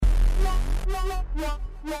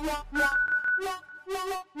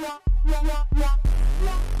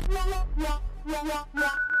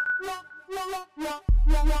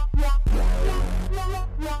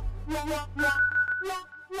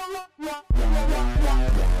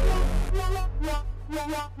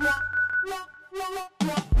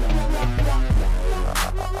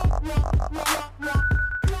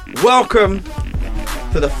Welcome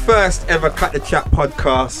to the first ever Cut the Chat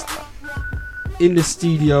podcast. In the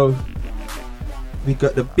studio, we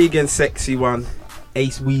got the big and sexy one,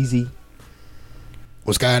 Ace Weezy.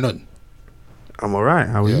 What's going on? I'm alright.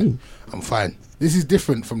 How are you? I'm fine. This is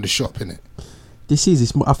different from the shop, innit? This is.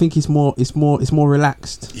 It's more, I think it's more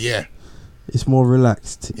relaxed. Yeah. It's more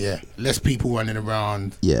relaxed. Yeah. Less people running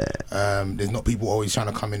around. Yeah. There's not people always trying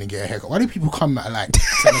to come in and get a haircut. Why do people come at like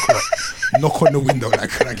 10 o'clock, knock on the window like,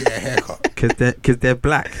 can I get a haircut? Because they're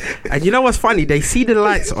black. And you know what's funny? They see the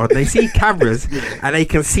lights on, they see cameras, and they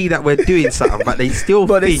can see that we're doing something, but they still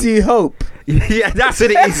they see hope. Yeah, that's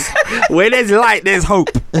what it is. Where there's light, there's hope.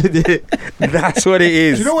 That's what it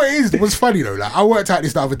is. Do you know what it is? What's funny though? Like, I worked out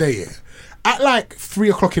this the other day, yeah? At like 3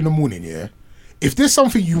 o'clock in the morning, yeah? If there's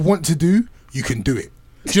something you want to do, you can do it.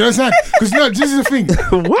 Do you understand? Because this is the thing.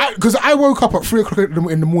 What? Because I woke up at 3 o'clock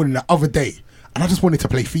in the morning the other day, and I just wanted to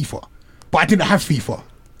play FIFA. But I didn't have FIFA.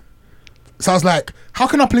 So I was like, how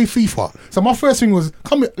can I play FIFA? So my first thing was,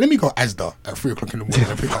 let me go Asda at 3 o'clock in the morning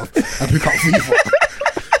and pick up FIFA.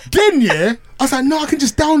 Then, yeah, I was like, no, I can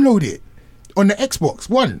just download it on the Xbox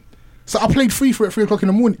One. So I played FIFA at 3 o'clock in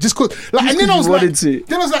the morning, just cause. Like, and then I was like,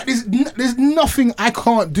 there's nothing I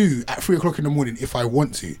can't do at 3 o'clock in the morning if I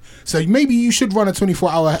want to. So maybe you should run a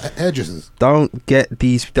 24-hour hairdressers. Don't give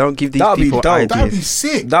these people ideas. That'd be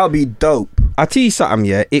sick. That'd be dope. I'll tell you something,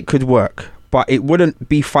 yeah, it could work, but it wouldn't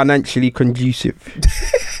be financially conducive.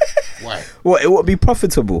 Why? What, it would be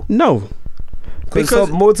profitable? No. Because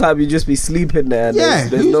more time you just be sleeping there and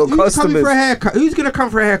there's no customers. Coming for a haircut? Who's going to come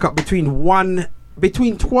for a haircut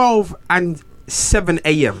between 12 and 7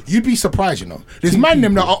 a.m? You'd be surprised, you know. There's man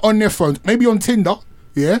them that are on their phones, maybe on Tinder,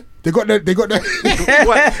 yeah? They got the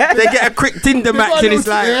What? They get a quick Tinder match and it's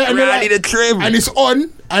like, I need a trim. And it's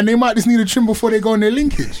on, and they might just need a trim before they go on their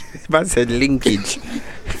linkage. Man said linkage.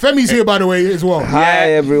 Femi's here, by the way, as well.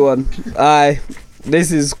 Hi, everyone.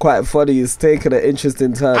 This is quite funny. It's taken an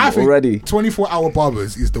interesting turn already. 24-hour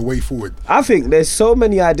barbers is the way forward. I think there's so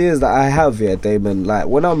many ideas that I have here, Damon. Like,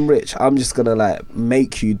 when I'm rich, I'm just gonna like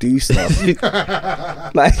make you do stuff.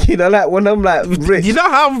 Like, you know, like when I'm like rich. You know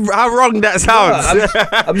how wrong that sounds?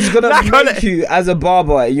 I'm just gonna make you, as a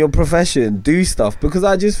barber in your profession, do stuff, because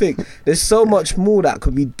I just think there's so much more that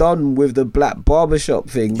could be done with the black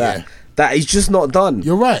barbershop thing that is just not done.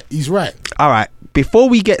 You're right. He's right. All right. Before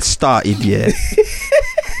we get started,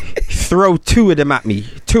 throw two of them at me.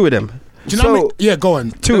 Two of them. Do you know what I mean? Yeah, go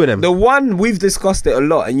on. Two of them. The one, we've discussed it a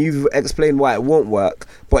lot and you've explained why it won't work.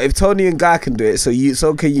 But if Tony and Guy can do it, so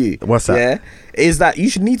can you. What's that? Yeah, is that you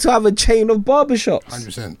should need to have a chain of barbershops.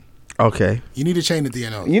 100%. Okay. You need a chain of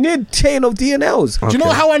DNLs. You need a chain of DNLs. Do you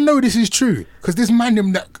know how I know this is true? Because this man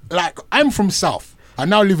them that, like, I'm from South. I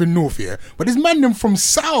now live in North here, but there's man them from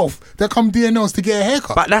South that come DNLs to get a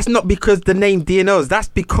haircut. But that's not because the name DNLs. That's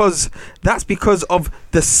because of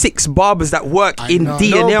the 6 barbers that work in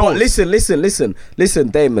DNLs. No, but listen,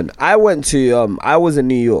 Damon. I went to I was in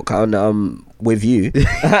New York and with you,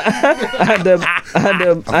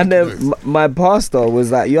 and my pastor was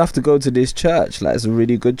like, you have to go to this church. Like, it's a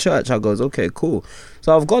really good church. I goes, okay, cool.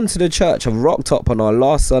 So I've gone to the church. I've rocked up on our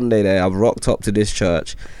last Sunday there. I've rocked up to this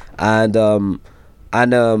church, and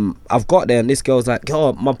I've got there, and this girl's like,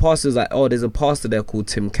 oh, my pastor's like, oh, there's a pastor there called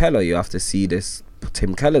Tim Keller. You have to see this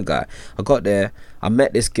Tim Keller guy. I got there, I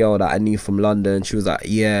met this girl that I knew from London. She was like,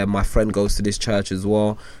 yeah, my friend goes to this church as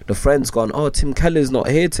well. The friend's gone, oh, Tim Keller's not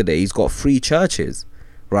here today. He's got 3 churches,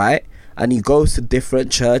 right? And he goes to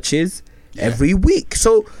different churches every week.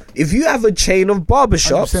 So if you have a chain of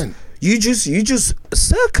barbershops, 100%. You just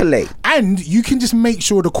circulate, and you can just make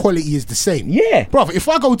sure the quality is the same. Yeah, brother. If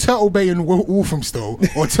I go Turtle Bay in Walthamstow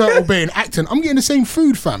or Turtle Bay in Acton, I'm getting the same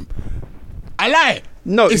food, fam. I lie.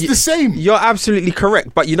 No, it's the same. You're absolutely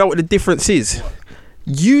correct, but you know what the difference is?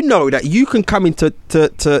 You know that you can come into to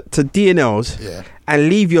DNLs and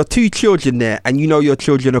leave your 2 children there, and you know your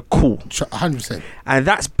children are cool. 100%. And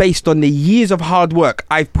that's based on the years of hard work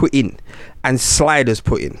I've put in and Sliders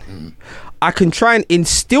put in. I can try and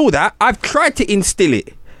instill that. I've tried to instill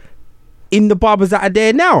it in the barbers that are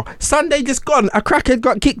there now. Sunday just gone, a crackhead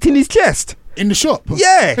got kicked in his chest. In the shop?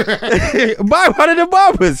 Yeah. By one of the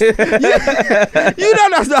barbers. You know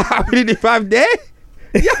that's not happening if I'm there.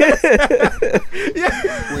 Wait,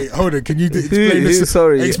 hold on. Can you explain this?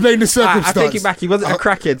 Sorry. Explain the circumstance. I take it back. He wasn't a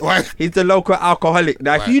crackhead. Why? He's the local alcoholic.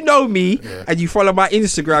 Now, if you know me Yeah. and you follow my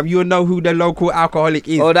Instagram, you'll know who the local alcoholic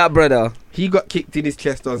is. Oh, that brother. He got kicked in his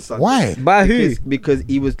chest on Sunday. Why? By who? Because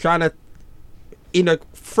he was trying to, in a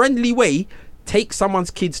friendly way, take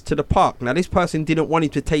someone's kids to the park. Now, this person didn't want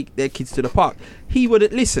him to take their kids to the park. He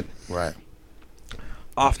wouldn't listen. Right.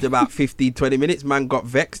 After about 15, 20 minutes, man got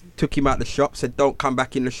vexed, took him out the shop, said, don't come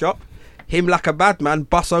back in the shop. Him, like a bad man,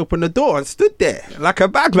 bust open the door and stood there like a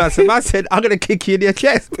bad man. So man said, I'm going to kick you in your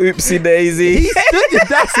chest. Oopsie daisy. He stood there.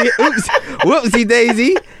 That's it. Oops. Whoopsie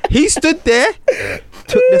daisy. He stood there,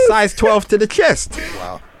 took the size 12 to the chest.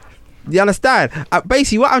 Wow. You understand?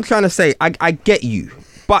 Basically, what I'm trying to say, I get you.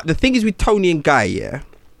 But the thing is with Tony and Guy, yeah,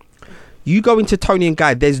 you go into Tony and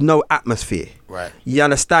Guy, there's no atmosphere. Right. You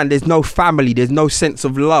understand? There's no family. There's no sense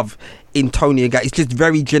of love in Tony and Guy. It's just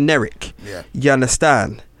very generic. Yeah. You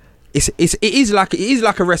understand? It is like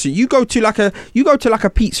a restaurant. You go to like a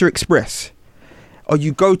Pizza Express, or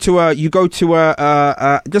you go to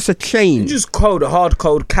just a chain. You just hard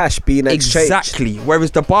code cash being exchanged. Exactly.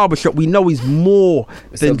 Whereas the barbershop, we know, is more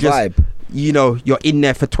It's than a just vibe. You know, you're in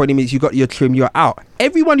there for 20 minutes, you got your trim, you're out.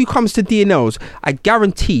 Everyone who comes to DNL's, I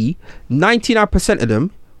guarantee 99% of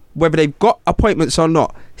them, whether they've got appointments or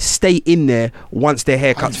not, stay in there once their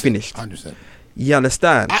haircut's 100%, finished. 100%. You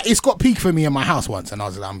understand? It's got peak for me in my house once, and I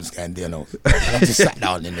was like, I'm just getting DNOs. And I just sat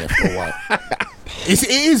down in there for a while. It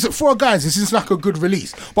is for guys. This is like a good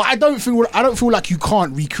release, but I don't feel like you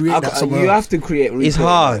can't recreate that somewhere You else. have to create. It's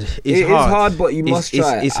hard. It's hard, but you must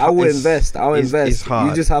try. I will invest. I'll invest. It's hard.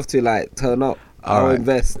 You just have to like turn up. I'll Alright.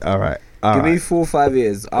 invest. All right. Give me 4 or 5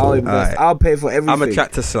 years. I'll invest. Alright. I'll pay for everything. I'm a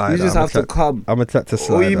tractor slider. You just have to come. I'm a tractor All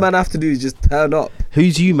slider. you man have to do is just turn up.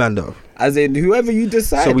 Who's you, man, though? As in whoever you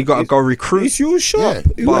decide. So we got to go recruit. It's your shop.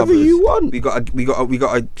 Yeah. Whoever barbers. you want. We got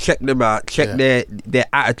to check them out, check their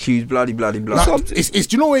attitudes, bloody blah. No, it's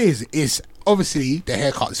do you know what it is? It's obviously the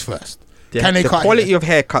haircuts first. Can they the cut quality it? of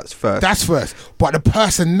haircuts first. That's first, but the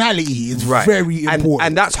personality is very important.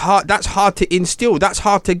 and that's hard to instill. That's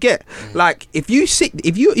hard to get. Like if you're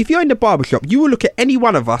in the barbershop, you will look at any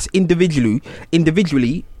one of us individually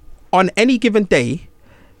on any given day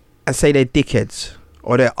and say they're dickheads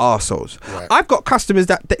or they're arseholes. Right. I've got customers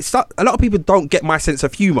that a lot of people don't get my sense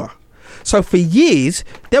of humour. So for years,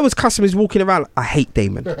 there was customers walking around, I hate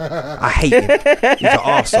Damon. I hate him. He's an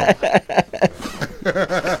arsehole.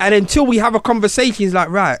 And until we have a conversation, he's like,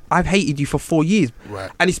 right, I've hated you for 4 years.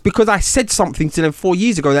 Right. And it's because I said something to them 4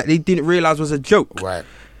 years ago that they didn't realise was a joke. Right.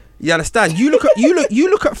 You understand? You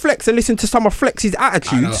look at Flex and listen to some of Flex's I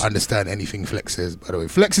attitudes. don't understand anything Flex says, by the way.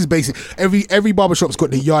 Flex is basic. Every barbershop's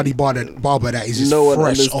got the yardy barber that is just No one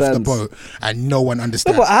fresh off the understands. boat, and no one No,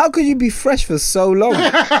 understands. but how could you be fresh for so long? Do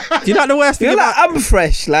you know the worst thing You're like, about? I'm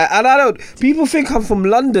fresh, like, and I don't. People think I'm from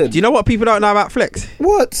London. Do you know what people don't know about Flex?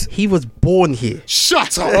 What? He was born here.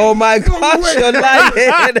 Shut up! Oh my No gosh, way. you're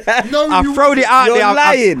lying. No, I've you thrown it out You're there.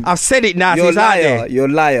 lying. I've said it now. You're It's out liar. there. You're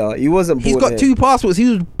liar. He wasn't born He's got here. 2 passports. He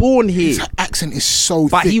was born here. His accent is so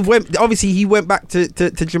But thick. he went back to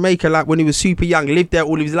Jamaica like when he was super young, lived there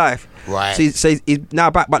all his life. Right. So he's now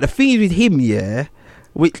back. But the thing is with him, yeah,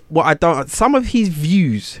 some of his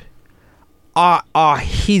views are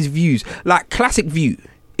his views. Like classic view.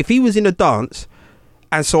 If he was in a dance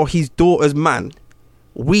and saw his daughter's man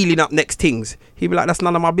wheeling up next things, he'd be like, that's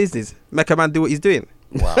none of my business. Make a man do what he's doing.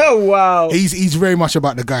 Wow. Oh wow. He's very much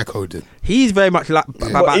about the guy code. Then. He's very much like But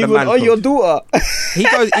about the even man. on code. your daughter. He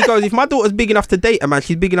goes. If my daughter's big enough to date a man,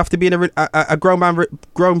 she's big enough to be in a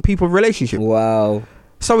grown people relationship. Wow.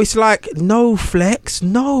 So it's like, no, Flex,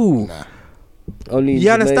 no. Nah. Only in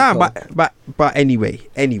You understand? Jamaica. But anyway,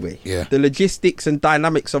 Yeah. the logistics and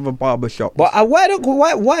dynamics of a barbershop. But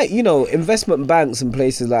why you know, investment banks and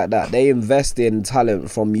places like that, they invest in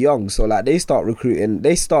talent from young. So like they start recruiting,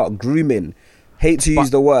 they start grooming. Hate to use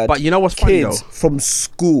the word. But you know what's funny kids though? from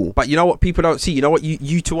school. But you know what people don't see? You know what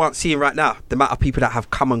you two aren't seeing right now? The amount of people that have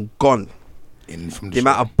come and gone. From The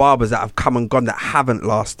amount of barbers that have come and gone that haven't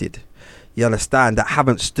lasted. You understand? That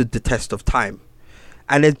haven't stood the test of time.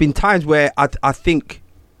 And there's been times where I think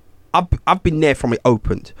I've been there from it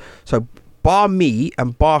opened. So bar me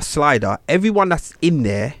and bar Slider, everyone that's in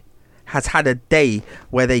there has had a day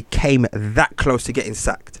where they came that close to getting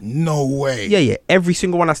sacked. No way. Yeah. Every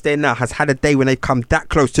single one that's there now has had a day when they've come that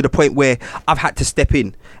close to the point where I've had to step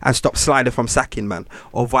in and stop Slider from sacking, man,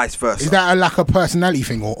 or vice versa. Is that a lack of personality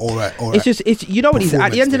thing or It's you know what it is.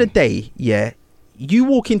 At the end of the performance day, yeah, you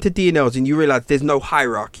walk into DNLs and you realise there's no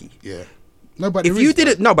hierarchy. yeah. No, but if you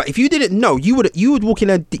didn't know, you would walk in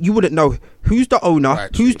and you wouldn't know who's the owner,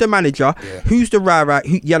 Right, who's true. the manager, Yeah. who,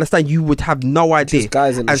 you understand? You would have no idea.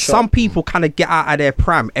 guys in the and shop. some people kind of get out of their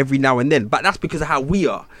pram every now and then, but that's because of how we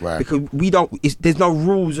are. Right. Because we don't. There's no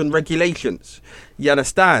rules and regulations. You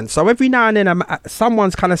understand? So every now and then,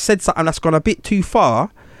 someone's kind of said something that's gone a bit too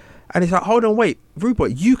far. And it's like, hold on, wait,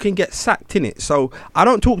 Rupert, you can get sacked in it. So I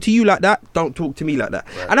don't talk to you like that. Don't talk to me like that.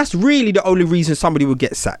 Right. And that's really the only reason somebody would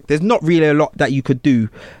get sacked. There's not really a lot that you could do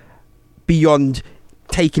beyond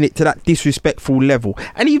taking it to that disrespectful level.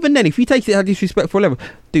 And even then, if you take it to that disrespectful level,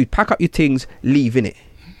 dude, pack up your things, leave in it.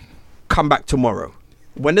 Come back tomorrow.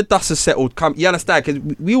 When the dust has settled, come. You understand?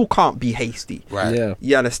 Because we all can't be hasty. Right. Yeah.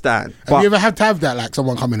 You understand? Have you ever had to have that, like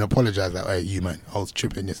someone come in and apologise, like, hey, you man, I was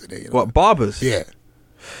tripping yesterday. You know? What, barbers? Yeah.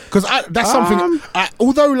 Because that's something,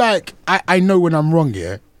 although like, I know when I'm wrong,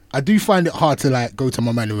 yeah, I do find it hard to like go to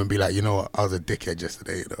my manager and be like, you know what, I was a dickhead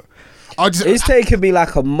yesterday, you know. I'll just, It's taken me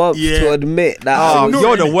like a month Yeah. to admit that Oh, I was,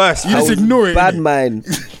 you're the worst. You I just was ignore it, bad innit? man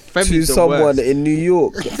Femi's to the someone worst. in New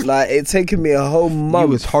York. Like it's taken me a whole You month.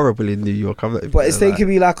 was horrible in New York. I'm not even But it's gonna taken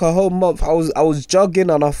me like a whole month. I was jogging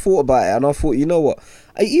and I thought about it and I thought, you know what?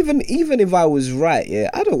 Even if I was right, yeah,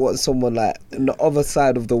 I don't want someone like on the other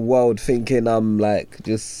side of the world thinking I'm like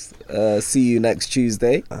just see you next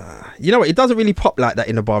Tuesday. You know what? It doesn't really pop like that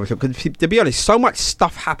in the barbershop because, to be honest, so much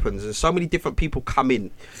stuff happens and so many different people come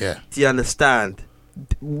in. Yeah. Do you understand?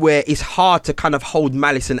 Where it's hard to kind of hold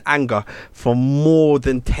malice and anger for more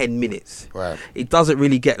than 10 minutes. Right. It doesn't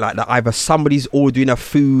really get like that. Either somebody's ordering a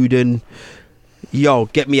food and, yo,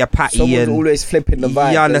 get me a patty. Someone's and always flipping the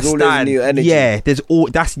vibe. You There's always understand? new energy.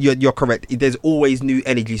 Yeah, you're correct. There's always new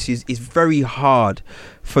energy. So it's very hard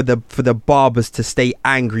for the barbers to stay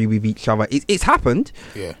angry with each other. It's happened,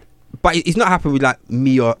 Yeah. but it's not happened with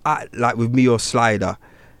me or Slider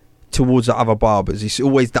towards the other barbers. It's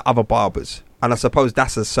always the other barbers, and I suppose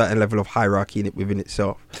that's a certain level of hierarchy in it within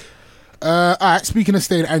itself. All right, speaking of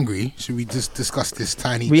staying angry, should we just discuss this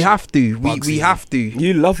tiny We have to. We Bugsy have to.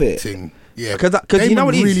 You love it. thing? Yeah. 'Cause Damon you know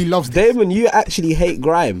what it is? really loves this. Damon, you actually hate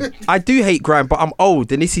grime. I do hate grime, but I'm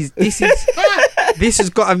old, and this has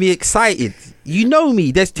got me excited. You know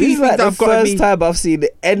me. There's two This is things like that the I've got first me. time I've seen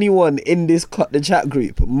anyone in this Cut the Chat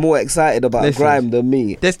group more excited about Listen. grime than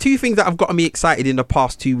me. There's two things that have got me excited in the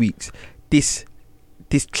past 2 weeks. This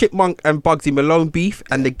Chipmunk and Bugsy Malone beef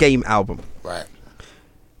and the Game album. Right.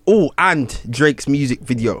 Oh, and Drake's music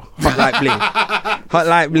video. Hot Like Bling. Hot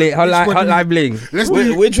Like Bling. Hot Like Bling. Let's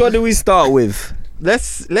do Which one do we start with?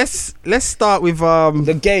 Let's start with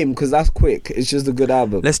The Game, because that's quick. It's just a good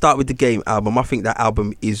album. let's start with the Game album. I think that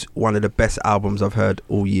album is one of the best albums I've heard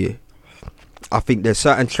all year. I think there's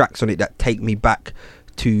certain tracks on it that take me back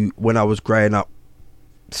to when I was growing up,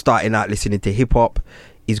 starting out listening to hip hop.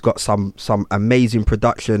 He's got some amazing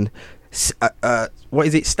production. What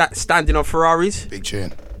is it? Standing on Ferraris, Big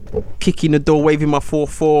tune. kicking the door, waving my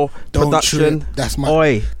 4/4 Don't production. Trip. That's my.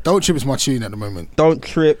 Oi, Don't Trip is my tune at the moment. don't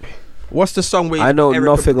trip. What's the song where I know Erica-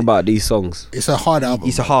 nothing about these songs. It's a hard album.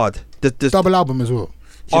 It's a hard. The double album as well.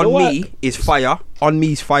 Do you know On what? Me is fire. On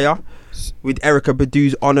Me is fire. With Erica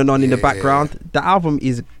Badu's On and On in the Yeah, background. The album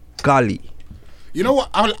is gully. You know what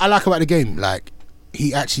I like about the Game? Like,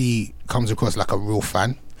 he actually comes across like a real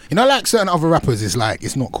fan. You know, like certain other rappers, it's like,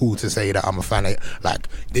 it's not cool to say that I'm a fan. Like,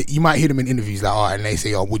 you might hear them in interviews like, oh, and they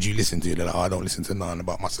say, oh, would you listen to it? They're like, oh, I don't listen to none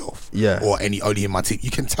about myself. Yeah. Or only in my team.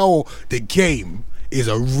 You can tell the Game is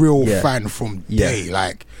a real Yeah. fan from Yeah. day.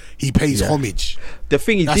 Like, he pays Yeah. homage. The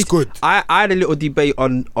thing is, That's good. I had a little debate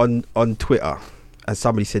on Twitter, and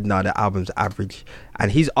somebody said, "No, the album's average."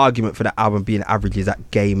 And his argument for the album being average is that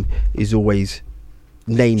Game is always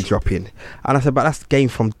name dropping, and I said, "But that's Game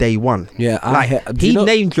from day one." Yeah, do he you know-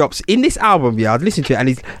 name drops in this album. Yeah, I'd listen to it, and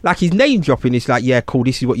he's like, his name dropping is like, "Yeah, cool,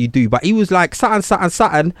 this is what you do." But he was like,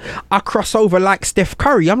 "Something." I cross over like Steph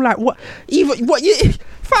Curry. I'm like, "What? Even what you,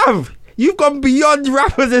 fam?" You've gone beyond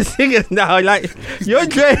rappers and singers now. Like, you're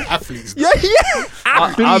Athletes. yeah,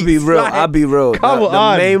 I'll be real. Like, I'll be real. Come The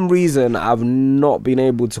on. main reason I've not been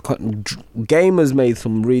able to Game has made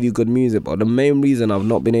some really good music, but the main reason I've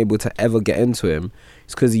not been able to ever get into him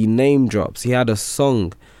is because he name drops. He had a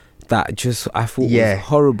song that just I thought Yeah. was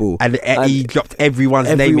horrible, And he dropped everyone's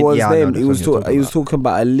name. everyone's Yeah, I know name. the He was song you're he was talking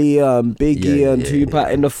about Aaliyah and Biggie Yeah, and yeah, Tupac.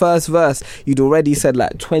 In the first verse, you'd already said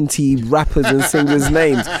like 20 rappers and singers'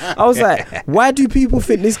 names. I was like, why do people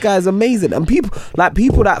think this guy's amazing? And people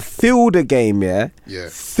that feel the Game, Yeah.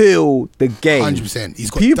 feel the Game. 100%. He's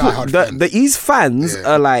got People, diehard fans. his fans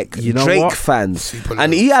Yeah. are like You know Drake what? fans, Super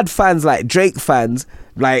and loyal. he had fans like Drake fans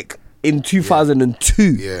like in 2002.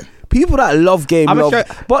 Yeah. People that love game I'm love, sure-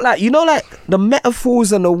 but like, you know, like the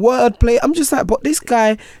metaphors and the wordplay. I'm just like, but this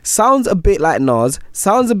guy sounds a bit like Nas,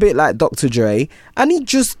 sounds a bit like Dr. Dre, and he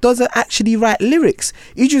just doesn't actually write lyrics.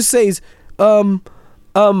 He just says,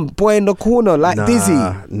 boy in the corner like Dizzy.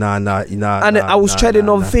 Nah. And I was treading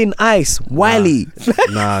on thin ice, Wiley.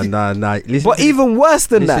 Nah. Listen But to even worse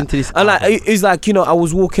than listen that, to this and like album. it's like, you know, I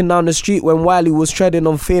was walking down the street when Wiley was treading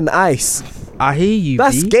on thin ice. I hear you.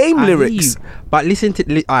 That's B. game I hear lyrics. you. But listen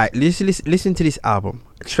to alright, listen to this album.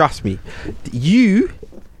 Trust me. You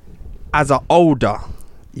as an older,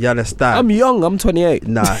 you understand? I'm young. I'm 28.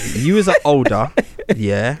 Nah, you as an older,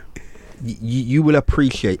 yeah. You will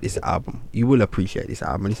appreciate this album. You will appreciate this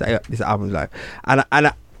album. This album's like, and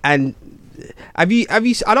have you?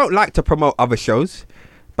 I don't like to promote other shows,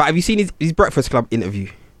 but have you seen his Breakfast Club interview?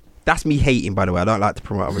 That's me hating, by the way. I don't like to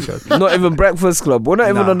promote other shows. Not even Breakfast Club. We're not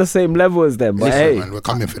even Nah. on the same level as them. But Listen, hey, man, we're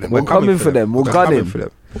coming for them. we're coming for them. We'll gun Coming him. for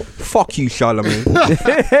them. Fuck you,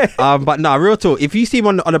 Charlamagne. But nah, real talk. If you see him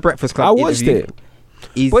on a Breakfast Club, I watched interview, it.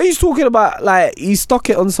 he's- But he's talking about, like, he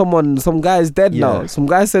stuck it on someone. Some guy's dead now. Yeah. Some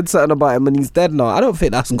guy said something about him and he's dead now. I don't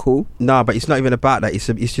think that's cool. Nah, but it's not even about that. It's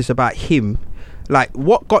just about him. Like,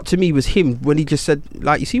 what got to me was him when he just said,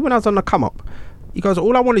 like, you see, when I was on the come up, he goes,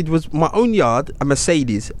 all I wanted was my own yard, a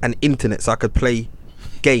Mercedes, and internet so I could play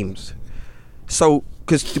games. So,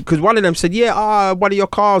 because one of them said, yeah, one of your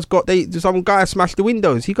cars some guy smashed the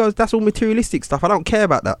windows. He goes, that's all materialistic stuff. I don't care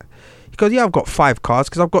about that. He goes, yeah, I've got 5 cars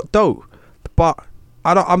because I've got dough, but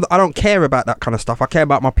I don't care about that kind of stuff. I care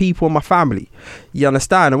about my people and my family. You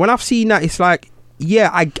understand? And when I've seen that, it's like, yeah,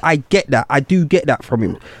 I get that. I do get that from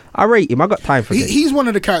him. I rate him. I got time for this. He's one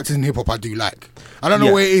of the characters in hip hop I do like. I don't know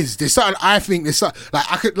Yeah. what it is. There's something I think there's something,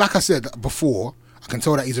 like I said before, I can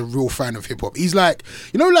tell that he's a real fan of hip hop. He's like,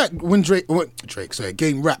 you know, like when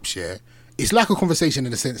Game raps, yeah, it's like a conversation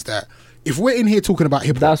in the sense that if we're in here talking about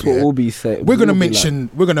hip hop, That's what we'll be saying. We're gonna We'll be mention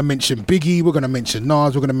Biggie, we're gonna mention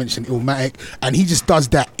Nas, we're gonna mention Illmatic, and he just does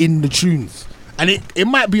that in the tunes. And it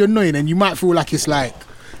might be annoying, and you might feel like it's like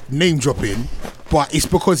name dropping, but it's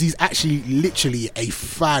because he's actually literally a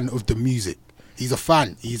fan of the music. He's a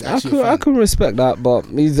fan. He's actually a fan. I can respect that, but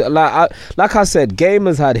he's like I said, Game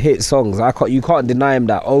has had hit songs. You can't deny him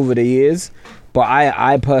that over the years. But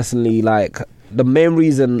I personally, like, the main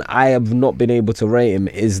reason I have not been able to rate him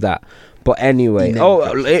is that. But anyway,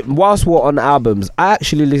 whilst we're on albums, I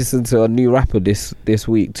actually listened to a new rapper this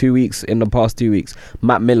week, 2 weeks in the past 2 weeks,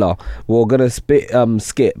 Matt Miller. We're gonna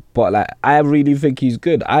skip, but like, I really think he's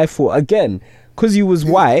good. I thought, again, because he was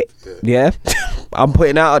white, yeah. I'm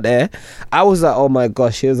putting it out there. I was like, oh my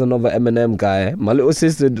gosh, here's another Eminem guy. My little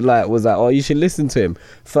sister was like, oh, you should listen to him.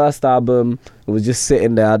 First album, it was just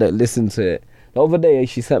sitting there. I didn't listen to it. The other day,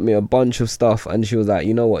 she sent me a bunch of stuff, and she was like,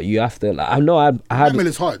 you know what, you have to. Like, I know I had. Matt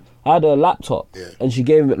Miller's hard. I had a laptop, Yeah. and she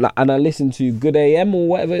gave it, and I listened to Good AM or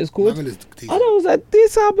whatever it's called. Matt Miller's decent. And I was like,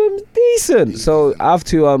 this album's decent. So I have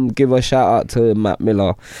to give a shout out to Matt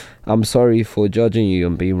Miller. I'm sorry for judging you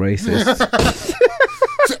and being racist.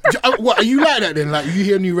 What are you like that then? Like, you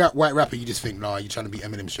hear a new white rapper, you just think, nah, you're trying to beat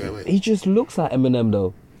Eminem straight away. He just looks like Eminem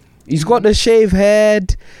though. He's got the shaved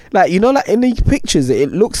head, like, you know, like in the pictures,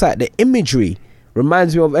 it looks like the imagery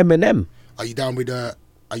reminds me of Eminem. Are you down with are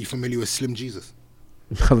you familiar with Slim Jesus?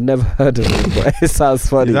 I've never heard of him, but it sounds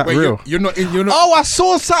funny. Is that Wait, real? You're not. Oh, I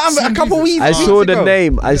saw something Slim a couple Jesus. weeks. I weeks saw the ago.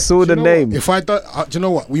 name. I saw the Do you know name. what? If I don't, do you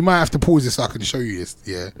know what? We might have to pause this so I can show you this.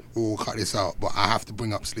 Yeah, we'll cut this out. But I have to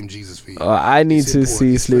bring up Slim Jesus for you. I need It's to important.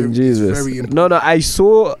 see It's Slim very- Jesus. It's very important. No, I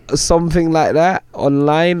saw something like that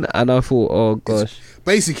online, and I thought, oh gosh.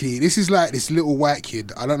 Basically, this is like this little white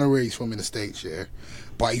kid. I don't know where he's from in the States, yeah.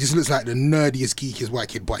 But he just looks like the nerdiest, geekiest white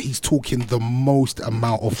kid. But he's talking the most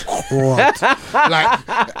amount of crud.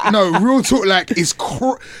 Like, no, real talk. Like,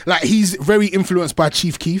 like he's very influenced by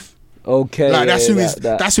Chief Keef. Okay, Like, that's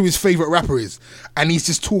yeah, that's who his favorite rapper is, and he's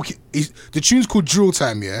just talking. The tune's called Drill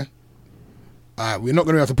Time, yeah. We're not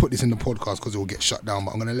going to have to put this in the podcast because it will get shut down.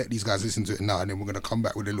 But I'm going to let these guys listen to it now, and then we're going to come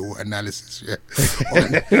back with a little analysis. Yeah,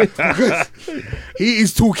 because he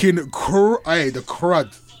is talking the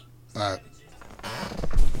crud.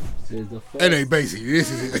 Anyway, basically, this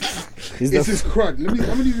is it. This is crud. Let me.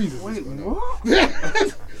 How many views? Wait,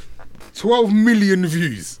 what? 12 million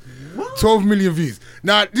views. 12 million views.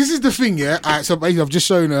 Now, this is the thing, yeah. Alright, so basically, I've just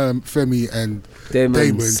shown Femi and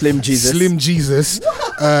Damon Slim Jesus. Slim Jesus.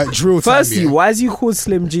 Drill Time. Firstly, yeah. why is he called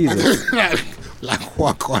Slim Jesus? like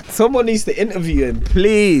what? Someone needs to interview him,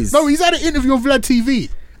 please. No, he's had an interview on Vlad TV.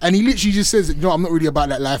 And he literally just says, you know, I'm not really about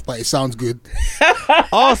that life, but it sounds good.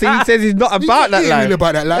 Oh, so he says he's not about that He ain't life. really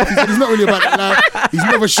about that life. He said he's not really about that life. He's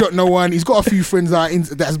never shot no one. He's got a few friends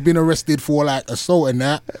that's been arrested for like assault and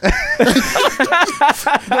that.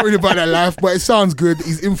 Not really about that life, but it sounds good.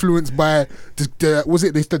 He's influenced by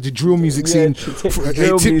the drill music scene,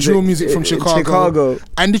 drill music from Chicago,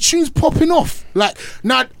 and the tune's popping off. Like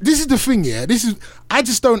now, this is the thing. Yeah, I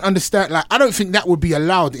just don't understand. Like I don't think that would be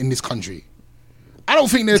allowed in this country. I don't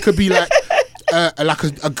think there could be like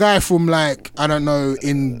a guy from like I don't know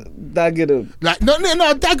in Dagenham. like no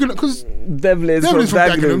Dagenham because Devlin's from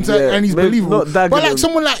Dagenham, and he's Maybe believable. not Dagenham. But like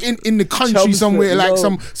someone like in the country Chelmsford, somewhere, like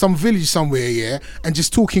no. some village somewhere, yeah, and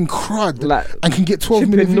just talking crud Like and can get 12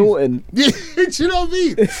 million Chipping views. Norton. Yeah, do you know what I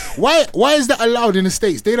mean? Why is that allowed in the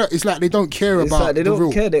States? They don't. It's like they don't care It's about like they the don't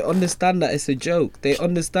real. care. They understand that it's a joke. They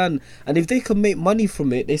understand, and if they can make money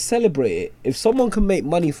from it, they celebrate it. If someone can make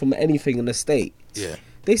money from anything in the state, Yeah.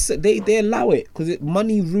 they allow it because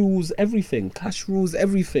money rules everything. Cash rules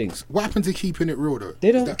everything. What happened to keeping it real though? They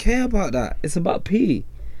Is don't that care about that. It's about P.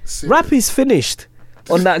 serious? Rap is finished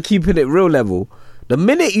on that keeping it real level. The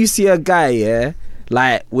minute you see a guy, yeah,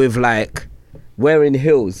 like with like wearing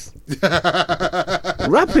heels,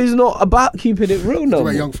 rap is not about keeping it real no It's about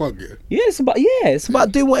more. Young Thug, yeah. It's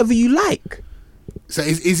about doing whatever you like. So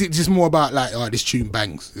is it just more about like, oh, this tune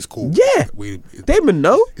bangs, it's cool. Yeah. Damon,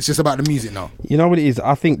 no. It's just about the music now. You know what it is?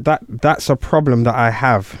 I think that's a problem that I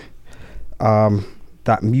have.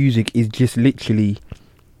 That music is just literally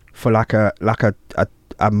for like a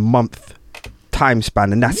month time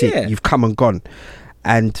span, and that's Yeah. it. You've come and gone.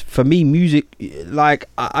 And for me, music, like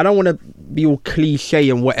I don't want to be all cliche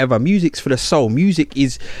and whatever. Music's for the soul. Music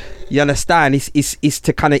is, you understand? It's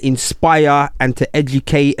to kind of inspire and to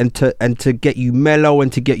educate and to get you mellow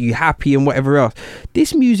and to get you happy and whatever else.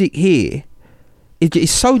 This music here is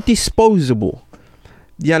so disposable.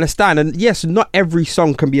 You understand? And yes, not every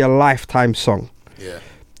song can be a lifetime song. Yeah.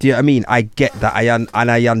 Do you know what I mean? I get that.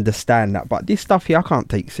 I understand that. But this stuff here, I can't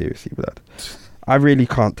take seriously, blood. I really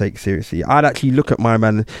can't take seriously. I'd actually look at my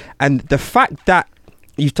man, and the fact that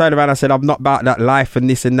you turned around and said I'm not about that life and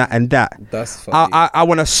this and that and that. That's funny. I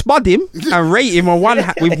want to spud him and rate him on one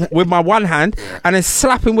with my one hand, and then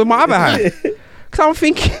slap him with my other hand. Because I'm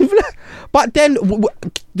thinking, but then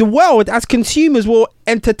the world as consumers will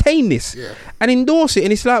entertain this and endorse it,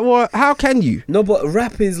 and it's like, well, how can you? No, but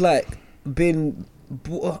rap is like been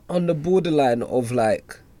on the borderline of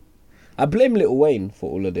like. I blame Lil Wayne for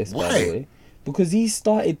all of this, by the way, because he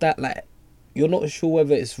started that like you're not sure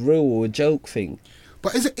whether it's real or a joke thing.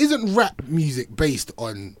 But isn't rap music based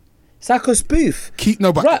on It's like a spoof.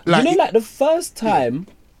 Rap, like, you know, like the first time,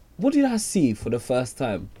 what did I see for the first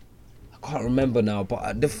time? I can't remember now,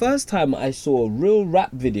 but the first time I saw a real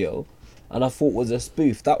rap video and I thought was a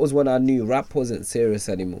spoof, that was when I knew rap wasn't serious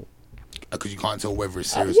anymore. because you can't tell whether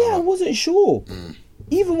it's serious Yeah, or I not. wasn't sure.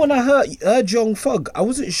 Even when I heard Young Thug, I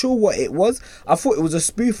wasn't sure what it was. I thought it was a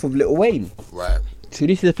spoof of Lil Wayne. Right. So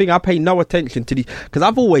this is the thing, I pay no attention to these, because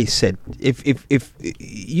I've always said, if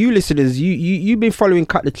you listeners, you've been following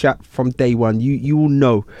Cut the Chat from day one, you will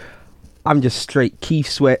know I'm just straight Keith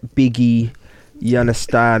Sweat, Biggie, you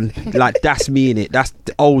understand? Like, that's me in it. That's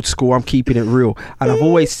the old school. I'm keeping it real. And I've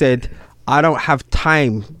always said I don't have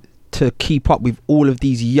time to keep up with all of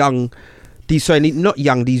these these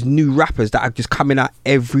new rappers that are just coming out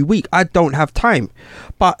every week. I don't have time.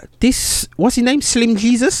 But this, what's his name? Slim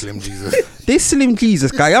Jesus? Slim Jesus. This Slim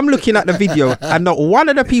Jesus guy, I'm looking at the video and not one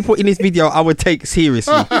of the people in this video I would take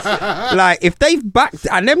seriously. Like, if they've backed,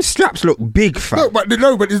 and them straps look big, fam. No, but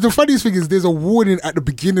the funniest thing is there's a warning at the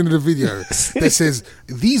beginning of the video that says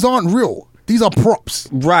these aren't real. These are props,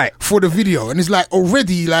 Right. for the video, and it's like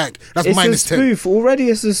already like that's It's minus a 10. spoof. Already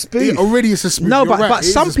it's a spoof. Yeah, already it's a spoof. No, You're right, but it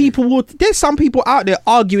is some a spoof. people there's some people out there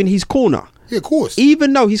arguing his corner. Yeah, of course.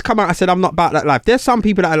 Even though he's come out and said, I'm not about that life. There's some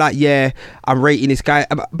people that are like, yeah, I'm rating this guy.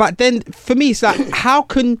 But then for me, it's like, how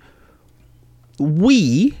can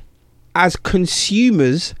we as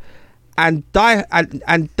consumers and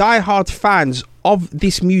diehard fans of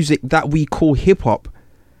this music that we call hip hop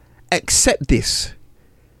accept this?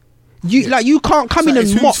 You can't come So in it's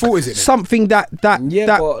and whose mock fault is it then? Yeah, something that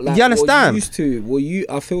but like, you understand?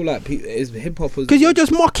 I feel like hip hop was Because you're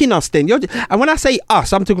just mocking us then. And when I say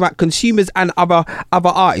us, I'm talking about consumers and other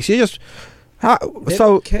artists. You're just... They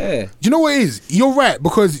don't care. Do you know what it is? You're right,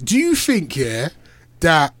 because do you think,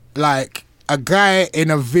 that like a guy in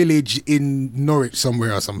a village in Norwich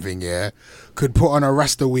somewhere or something, could put on a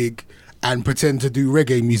Rasta wig and pretend to do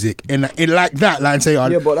reggae music in like that, like, and say,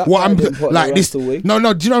 Yeah, but that what guy I'm didn't put on like a this. Rasta wig. No,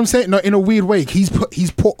 do you know what I'm saying? No, in a weird way, he's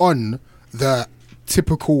put on the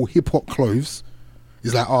typical hip hop clothes,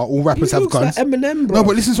 He's like, oh, all rappers He have looks guns. like Eminem, bro. No,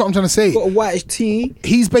 but listen to what I'm trying to say. Got a whitish tee.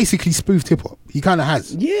 He's basically spoofed hip hop. He kind of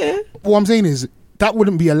has. Yeah. What I'm saying is that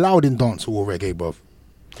wouldn't be allowed in dancehall or reggae, bruv.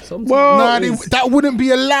 Sometimes Well, Nah, it is. that wouldn't be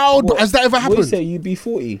allowed. What? Has that ever What do you happened? say,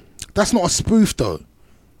 UB40? That's not a spoof, though.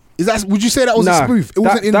 Is that? Would you say that was Nah, a spoof? It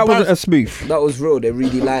wasn't in that the wasn't a spoof. That was real. They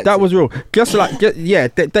really liked That it. was real. Just like, yeah,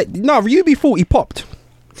 no, UB40 popped.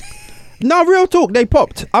 No, real talk, they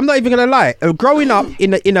popped. I'm not even gonna lie. Growing up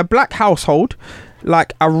in a black household,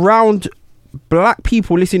 like around black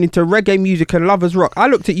people listening to reggae music and lovers rock, I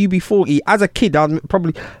looked at UB40 as a kid. I was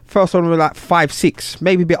probably first one was like 5, 6,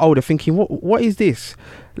 maybe a bit older, thinking, what is this?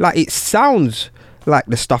 Like, it sounds like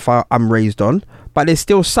the stuff I'm raised on, but there's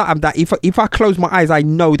still something that if I close my eyes, I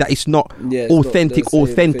know that it's not Yeah, it's not authentic. the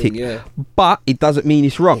same thing, yeah. But it doesn't mean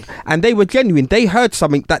it's wrong. And they were genuine. They heard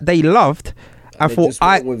something that they loved and they thought, just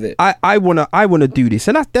went with it. I wanna do this.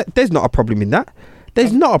 And there's not a problem in that.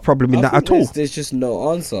 There's not a problem in I that think at all. There's just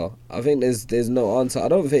no answer. I think there's no answer. I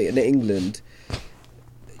don't think in England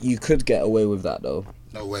you could get away with that though.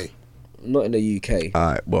 No way. Not in the UK.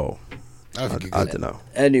 Alright, well, I don't think you I could. don't know.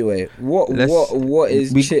 Anyway, what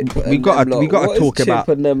is we- Chip? we and gotta- them lot- we gotta what is talk Chip about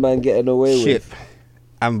and them man getting away Chip with,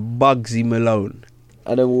 and Bugsy Malone.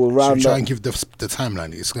 and then we'll Should we round try up. and give the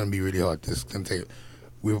timeline? It's going to be really hard. It's going to take.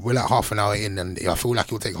 We're like half an hour in, and I feel like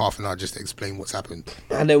it'll take half an hour just to explain what's happened.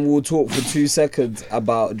 And then we'll talk for 2 seconds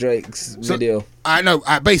about Drake's So, video. I know.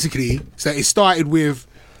 Basically, so it started with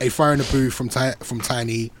a fire in the booth from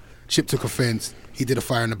Tiny. Chip took offense. He did a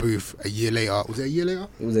fire in the booth a year later. Was it a year later?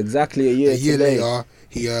 It was exactly a year. A year today.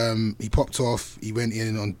 later, he popped off. He went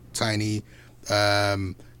in on Tiny.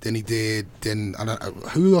 Then he did. Then I don't know,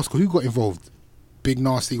 who else? Who got involved? Big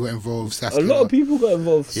Nasty got involved. A Saskia. lot of people got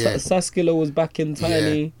involved. Yeah. Saskilla was back in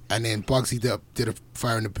Tiny. Yeah. And then Bugsy did a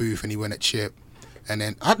fire in the booth, and he went at Chip. And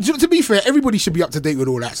then, to be fair, everybody should be up to date with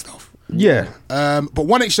all that stuff. Yeah. But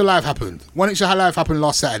One Extra Live happened. One Extra Live happened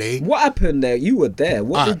last Saturday. What happened there? You were there.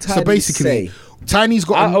 What did Tiny So basically, say? Tiny's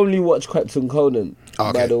got. I only watched Krept and Conan,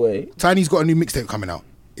 by the way. Tiny's got a new mixtape coming out.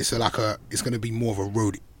 It's it's going to be more of a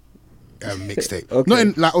road mixtape. Okay. Not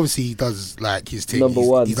in like obviously he does like his thing. Number He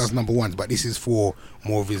ones. does number ones, but this is for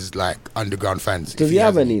more of his like underground fans. Does if he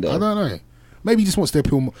have has any, though? I don't know. Maybe he just wants to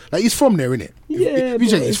appeal more. Like he's from there, innit? Yeah, if you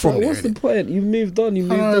but check, he's it's from like, there. what's the Innit? point? You moved on. You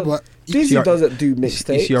moved know, on. but Dizzy your- doesn't do It's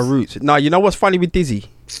mixtapes. your roots. Now, you know what's funny with Dizzy?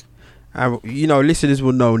 Listeners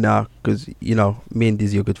will know now because, me and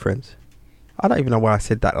Dizzy are good friends. I don't even know why I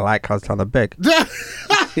said that like I was trying to beg.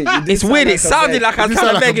 You did It's sound weird. like It a sounded beg. like I was You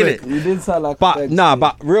trying sound to like beg, a innit? beg. You did sound like a But beg, nah, Steve.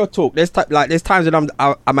 but real talk. There's times when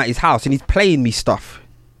I'm at his house and he's playing me stuff.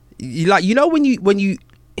 When you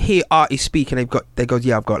hear artists speak and they go,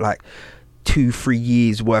 yeah, I've got like 2-3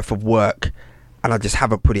 years worth of work and I just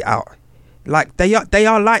haven't put it out. Like they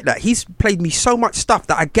are like that. He's played me so much stuff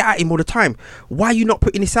that I get at him all the time. Why are you not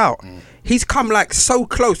putting this out? He's come like so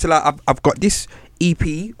close to like I've got this EP,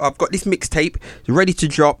 I've got this mixtape ready to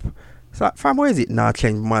drop. It's like, fam, where is it? Nah, I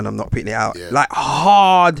changed my mind. I'm not putting it out. Yeah. Like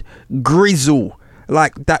hard grizzle,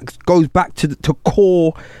 like that goes back to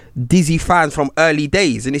core Dizzy fans from early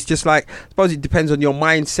days. And it's just like, I suppose it depends on your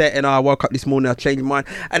mindset. And I woke up this morning, I changed my mind.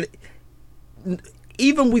 And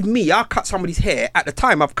even with me, I cut somebody's hair. At the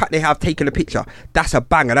time I've cut their hair, I've taken a picture. That's a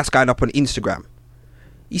banger. That's going up on Instagram.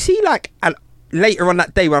 You see, like, and later on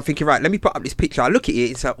that day when I'm thinking, right, let me put up this picture. I look at it,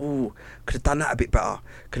 it's like, oh, could have done that a bit better.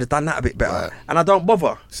 Could have done that a bit better. Right. And I don't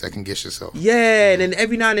bother. Second guess yourself. Yeah, and then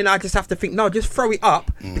every now and then I just have to think, no, just throw it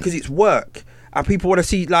up because it's work. And people want to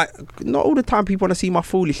see, like, not all the time people want to see my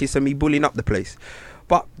foolishness and me bullying up the place.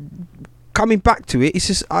 But coming back to it, it's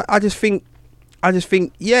just, I just think,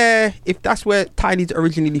 yeah, if that's where Tiny's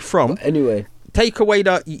originally from, Anyway, take away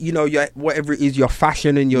the, your whatever it is, your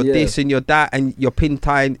fashion and your Yeah. this and your that and your pin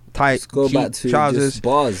tight let's go cheap back to trousers. just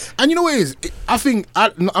bars. And you know what it is? I think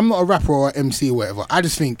I'm not a rapper or MC or whatever. I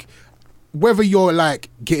just think whether you're like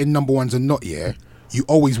getting number ones or not, yeah, you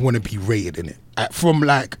always want to be rated in it from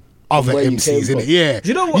like other Where you came MCs in from. it. Yeah, Do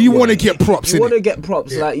you know what? You want to get props You in want to it. get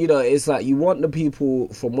props, Yeah. like it's like you want the people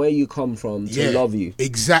from where you come from to love you.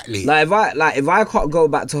 Exactly. Like if I can't go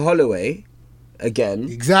back to Holloway again,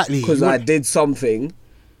 Exactly. because You I want- did something,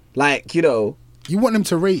 like You want them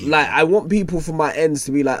to rate you. like I want people from my ends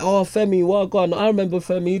to be like, oh Femi, well gone. I remember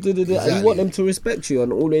Femi. And you Exactly. want them to respect you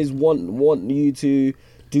and always want you to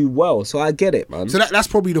do well. So I get it, man. So that's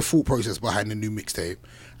probably the thought process behind the new mixtape.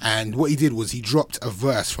 And what he did was he dropped a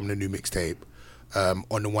verse from the new mixtape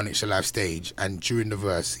on the One Extra Live stage. And during the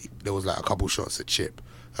verse, there was like a couple shots at Chip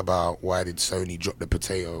about why did Sony drop the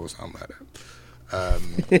potato or something like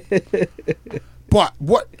that. But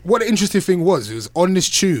what the interesting thing was on this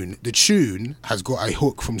tune, the tune has got a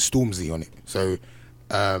hook from Stormzy on it. So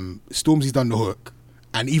Stormzy's done the hook,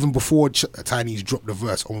 And even before Tiny's dropped the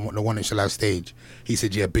verse on the One Inch Alive stage, he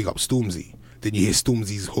said, yeah, big up Stormzy. Then you hear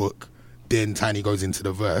Stormzy's hook. Then Tiny goes into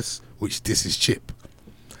the verse, which this is Chip.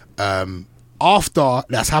 After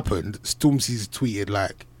that's happened, Stormzy's tweeted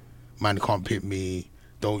like, man can't pimp me,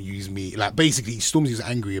 don't use me. Like, basically, Stormzy was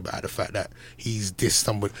angry about the fact that he's dissed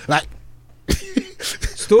somebody. Like,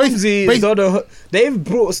 Stormzy, they've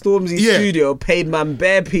brought Stormzy studio, paid man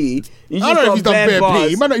bare P. I don't know if he's done bare P.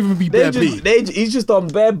 He might not even be bare P. He's just done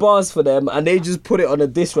bare bars for them, and they just put it on a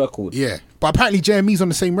diss record. Yeah, but apparently JME's on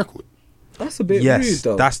the same record. That's a bit rude,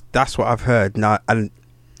 though. That's what I've heard. Nah.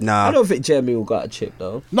 I don't think Jeremy will got a chip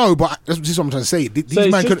though. No, but this is what I'm trying to say.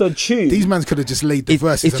 These man could have just laid the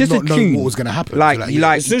verses and not known what was going to happen.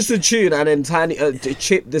 It's just a tune, and then Tiny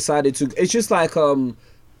Chip decided to. It's just like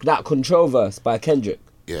that Control verse by Kendrick.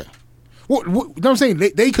 Yeah. What you know what I'm saying?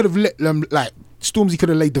 They could have let them, like, Stormzy could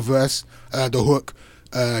have laid the verse, the hook.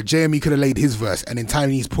 JME could have laid his verse, and then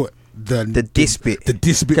Tiny's put the diss bit. The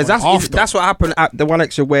diss bit. Because that's what happened at the One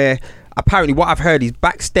Extra, where apparently what I've heard is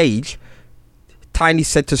backstage, Tiny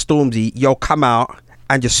said to Stormzy, yo, come out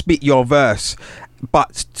and just spit your verse.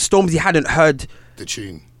 But Stormzy hadn't heard the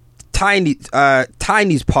tune, Tiny's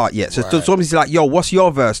part yet. So Stormzy's like, yo, what's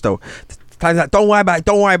your verse though? Tiny's like, don't worry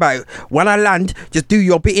about it. When I land, just do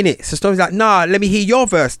your bit in it. So Stormzy's like, nah, let me hear your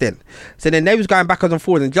verse then. So then they was going backwards and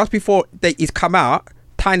forwards, and just before he's come out,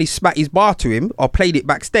 Tiny spat his bar to him or played it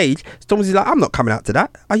backstage. Stormzy's like, I'm not coming out to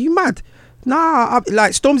that. Are you mad? Nah,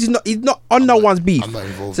 like Stormzy's he's not on no one's beef. I'm not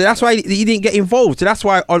involved. So that's why he didn't get involved. So that's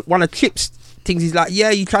why on one of Chip's things, he's like,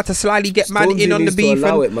 yeah, you tried to slyly get Stormzy man in on the beef.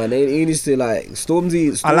 Allow it, man. He needs to, like,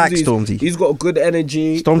 Stormzy. I like Stormzy. He's got good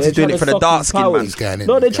energy. Stormzy's doing it for the dark skin man.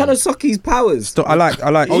 No, they're trying to suck his powers. I like.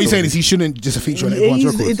 All he's saying is he shouldn't just feature on everyone's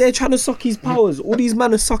records. They're trying to suck his powers. All these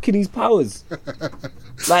men are sucking his powers.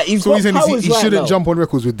 Like, he's got powers he shouldn't jump on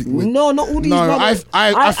records with no, not all these. No,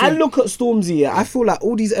 I look at Stormzy. Yeah, I feel like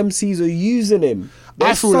all these MCs are using him.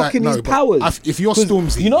 They're sucking his powers. If you're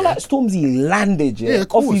Stormzy, you know, like Stormzy landed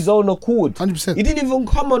off his own accord. 100%. He didn't even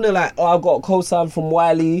come on there like, oh, I got a co-sign from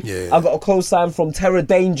Wiley. I got a co-sign from Terror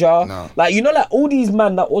Danger. No. Like, you know, like all these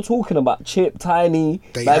man that we're talking about, Chip, Tiny,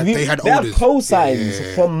 they had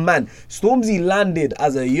co-signs from man. Stormzy landed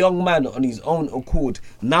as a young man on his own accord.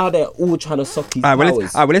 Now they're all trying to suck his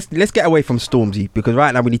powers. Let's get away from Stormzy, because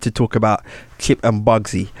right now we need to talk about Chip and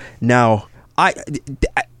Bugsy. Now,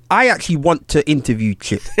 I actually want to interview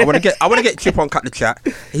Chip. I want to get Chip on Cut the Chat.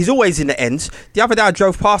 He's always in the ends. The other day I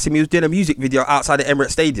drove past him. He was doing a music video outside the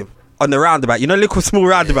Emirates Stadium on the roundabout. You know, little small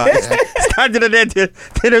roundabout. Standing there doing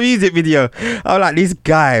a music video. I'm like, this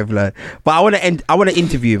guy, blood. But I want to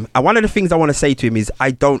interview him. And one of the things I want to say to him is,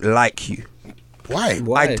 I don't like you. Why?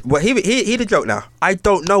 Well, hear the joke now. I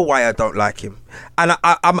don't know why I don't like him, and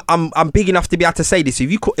I'm big enough to be able to say this.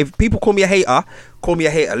 If people call me a hater, call me a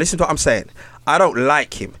hater. Listen to what I'm saying. I don't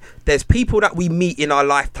like him. There's people that we meet in our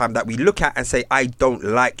lifetime that we look at and say, I don't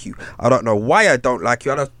like you. I don't know why I don't like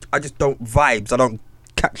you. I just don't vibes. I don't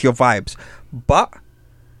catch your vibes. But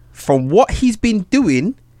from what he's been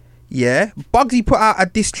doing, yeah, Bugsy put out a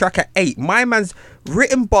diss track at 8. My man's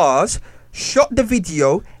written bars, shot the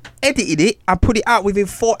video, edited it and put it out within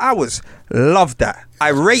 4 hours. Love that. I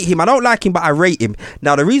rate him. I don't like him, but I rate him.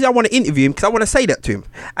 Now, the reason I want to interview him, because I want to say that to him,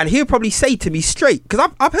 and he'll probably say to me straight,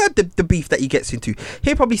 because I've heard the beef that he gets into.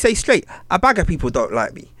 He'll probably say straight, a bag of people don't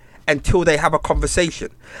like me until they have a conversation.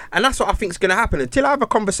 And that's what I think is going to happen. Until I have a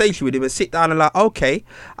conversation with him and sit down and like, okay,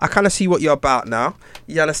 I kind of see what you're about now.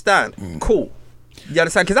 You understand? Cool. You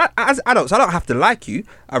understand? Because as adults, I don't have to like you.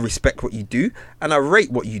 I respect what you do, and I rate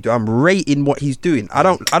what you do. I'm rating what he's doing. I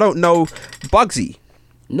don't know Bugsy.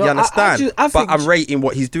 No, you understand? But I'm rating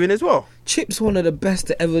what he's doing as well. Chip's one of the best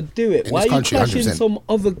to ever do it. Why are you clashing some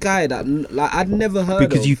other guy that like I'd never heard of?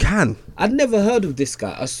 Because you can. I'd never heard of this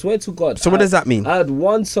guy. I swear to God. So what does that mean? I heard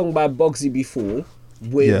one song by Bugsy before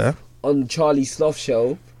on Charlie Sloth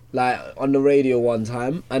show, like on the radio one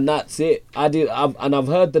time, and that's it. I've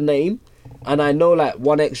heard the name. And I know like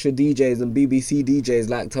One Extra DJs and BBC DJs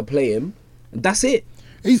like to play him. And that's it.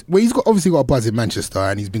 He's obviously got a buzz in Manchester,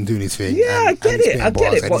 and he's been doing his thing. Yeah, I get it.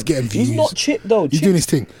 But he's getting views. He's not Chip though. He's doing his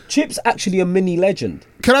thing. Chip's actually a mini legend.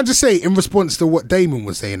 Can I just say, in response to what Damon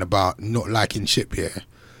was saying about not liking Chip here,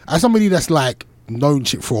 as somebody that's like known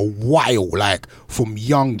Chip for a while, like from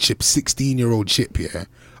young Chip, 16-year-old Chip here,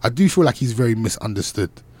 I do feel like he's very misunderstood.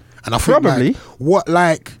 And I think probably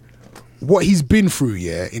what he's been through,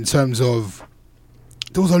 in terms of,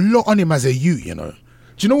 there was a lot on him as a youth, you know.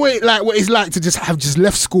 Do you know what it's like to just have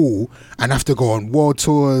left school and have to go on world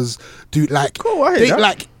tours, do like, cool, I hear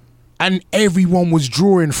that. and everyone was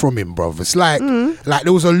drawing from him, bruv. It's like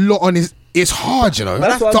there was a lot on his. it's hard, you know,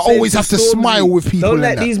 That's what to I'm saying always to have to Stormzy. smile with people. Don't and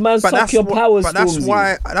let that. these man suck your powers. But that's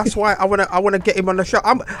Stormzy. why I wanna get him on the show.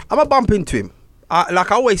 I'm a bump into him. I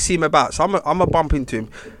always see him about, so I'm a bump into him.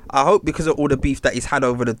 I hope because of all the beef that he's had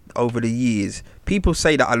over the years, people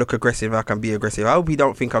say that I look aggressive. I can be aggressive. I hope he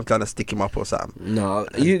don't think I'm trying to stick him up or something. No,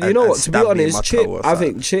 you and know what? To be stab me in my honest, Chip, toe or I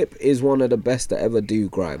something. think Chip is one of the best to ever do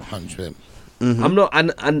grime. 100%. I'm not,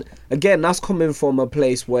 and again, that's coming from a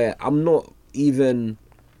place where I'm not even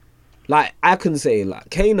like I can say like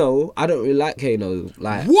Kano. I don't really like Kano.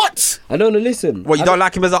 Like What? I don't know. Listen, Well, you don't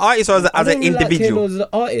like him as an artist or as I an don't really individual? Like Kano as an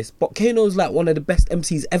artist, but Kano's like one of the best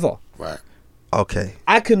MCs ever. Right. Okay.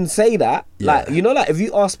 I can say that. Yeah. Like, you know, like if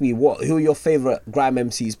you ask me who are your favorite grime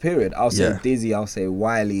MCs, period, I'll say Yeah. Dizzy, I'll say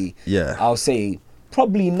Wiley, Yeah. I'll say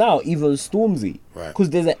probably now even Stormzy. Right. Because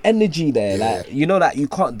there's an energy there, Yeah. like, you know, that you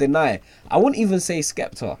can't deny. I wouldn't even say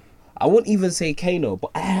Skepta. I wouldn't even say Kano, but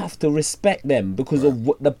I have to respect them because of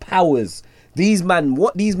what the powers.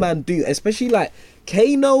 What these man do, especially like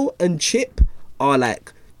Kano and Chip are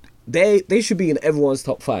like, they should be in everyone's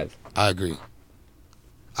top 5. I agree.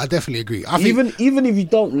 I definitely agree. I think Even if you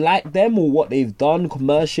don't like them or what they've done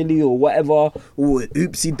commercially or whatever, or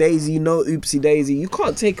oopsie daisy, no oopsie daisy, you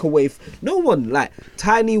can't take away. No one like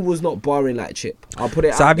Tiny was not barring like Chip. I'll put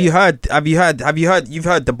it. So out have there. you heard you've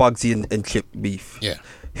heard the Bugsy and Chip beef? Yeah.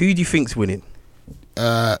 Who do you think's winning?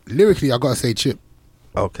 lyrically, I gotta say Chip.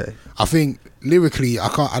 Okay. I think lyrically, I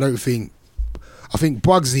think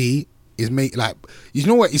Bugsy is like, you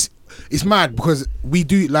know what? It's mad because we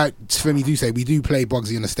do, like Femi do say, we do play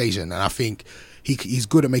Bugsy on the station, and I think he's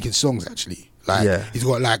good at making songs actually. Like Yeah. he's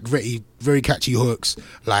got like very catchy hooks.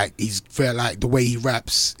 Like he's very, like the way he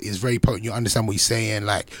raps is very potent. You understand what he's saying.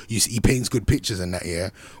 Like he paints good pictures and that. Yeah.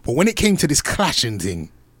 But when it came to this clashing thing,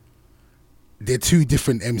 they're two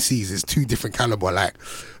different MCs. It's two different caliber. Like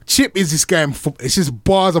Chip is this guy. It's just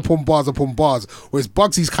bars upon bars upon bars. Whereas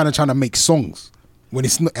Bugsy's kind of trying to make songs when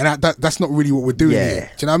it's not, and that's not really what we're doing Yeah.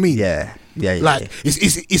 here. Do you know what I mean? Yeah. Like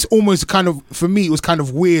it's almost kind of, for me, it was kind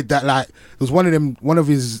of weird that like it was one of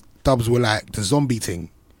his dubs were like the zombie thing.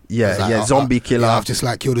 Yeah, It's like, yeah, zombie killer. Yeah, I've just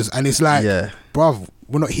like killed us, and it's like, Yeah. bruv,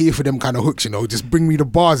 we're not here for them kind of hooks, you know. Just bring me the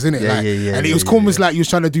bars, innit? Yeah, like, yeah, and it yeah, was yeah, almost yeah. like you was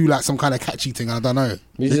trying to do like some kind of catchy thing. I don't know.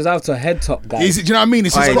 You just have to head top, guys. Do you know what I mean?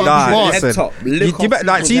 It's just Aye, got nah, to be bars. Head listen. top. You- Lick do you, off like,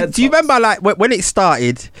 people's do you head do you tops. remember like when it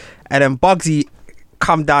started, and then Bugsy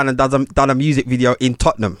come down and done a music video in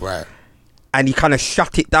Tottenham, Right. and he kind of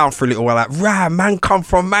shut it down for a little while, like, rah, man come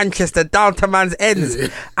from Manchester down to man's ends,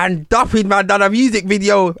 and Duffy man done a music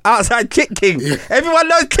video outside Kit King. Everyone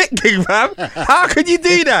knows Kit King, fam. How could you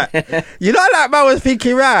do that? You know, like man was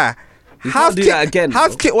thinking, rah, can't do that again,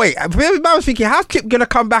 How's bro. Kit? Wait, man was thinking, how's Kit gonna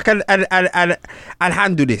come back and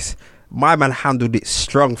handle this? My man handled it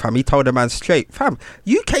strong, fam. He told the man straight, fam,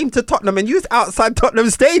 you came to Tottenham and you was outside Tottenham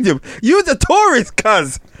Stadium. You was a tourist,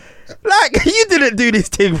 cuz. Like, you didn't do this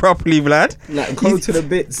thing properly, lad. Like, go to the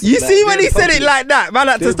bits. You like, see when do he said it properly. like that, man,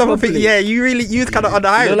 had Do to it stop and think, properly. yeah, you was kind of on the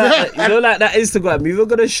high. You know, like that Instagram. You've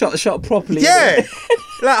got to shot properly. Yeah.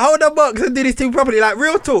 innit? Like, hold the box and do this thing properly. Like,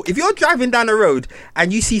 real talk. If you're driving down the road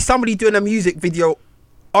and you see somebody doing a music video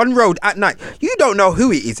on road at night, you don't know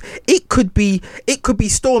who it is. It could be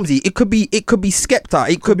Stormzy. It could be Skepta.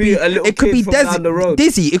 It could be a little it could kid be from down the road.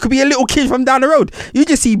 Dizzy. It could be a little kid from down the road. You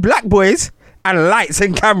just see black boys and lights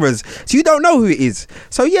and cameras, so you don't know who it is.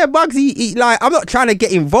 So yeah, Bugsy, like, I'm not trying to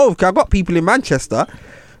get involved because I've got people in Manchester.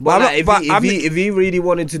 But I'm like, not- if he really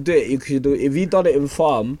wanted to do it, you could do it. If he done it in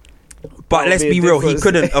Farm. But let's be real, he difference.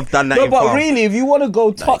 couldn't have done that. No, in but Farm. really, if you want to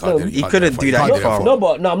go Tottenham, He couldn't do that in Farm.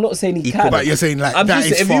 No, I'm not saying he can. But you're saying like I'm that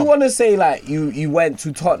just, is if Farm. you want to say like you went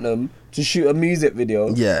to Tottenham to shoot a music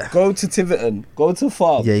video, Yeah. go to Tiverton, go to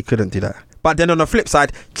Farm. Yeah, he couldn't do that. But then on the flip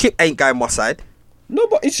side, Chip ain't going my side. No,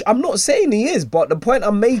 but I'm not saying he is. But the point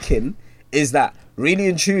I'm making is that really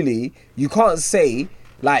and truly, you can't say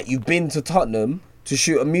like you've been to Tottenham to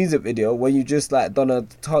shoot a music video when you just like done a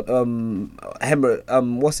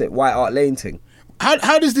White Hart Lane thing.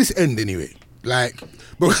 How does this end anyway? Like,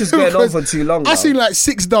 It's just going on for too long I now. seen like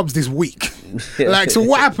 6 dubs this week. Like, so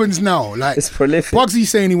what happens now? Like, It's prolific. Bugsy's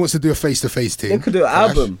saying he wants to do a face-to-face thing. They could do an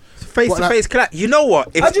album. Face What, to like- face collab. You know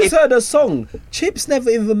what? I just heard a song. Chip's never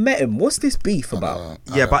even met him. What's this beef about?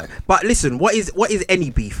 Yeah, but listen, what is any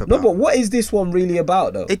beef about? No, but what is this one really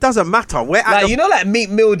about though? It doesn't matter. We're at Like, the, you know, like Meek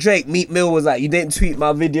Mill Drake. Meek Mill was like, you didn't tweet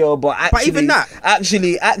my video, but actually, even that-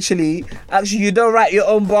 actually, you don't write your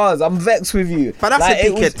own bars. I'm vexed with you. But that's Like, a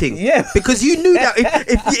it was- dickhead thing. Yeah, Because you knew that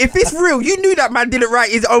if it's real, you knew that man didn't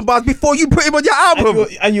write his own bars before you put him on your album.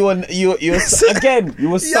 and you were again, you were sucking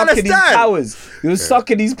these understand? powers. You were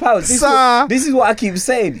sucking these powers. Sir. This is what I keep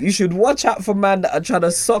saying. You should watch out for man that are trying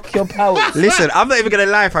to suck your powers. Listen, I'm not even gonna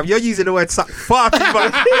lie, fam. You're using the word suck far too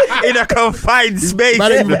much in a confined space.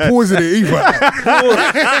 Man, ain't even pausing it either.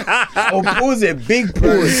 Oh, pause it, big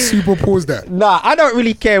pause. Super pause that. Nah, I don't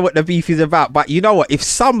really care what the beef is about, but you know what? If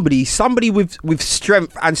somebody with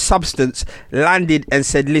strength and substance landed and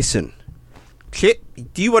said, "Listen, Chip,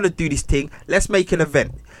 do you want to do this thing? Let's make an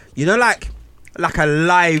event." You know, like a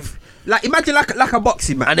live. Like imagine like a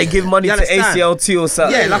boxing match, And they give money You to understand? ACLT or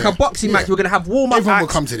something. Yeah, like a boxing match. We're gonna have warm up. Everyone will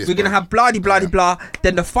come to this, We're gonna bro. have bloody blah.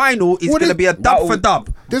 Then the final is What gonna is- be a dub that for would-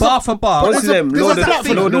 dub, There's bar a- for bar. What's There's his a- name? there's a Lord of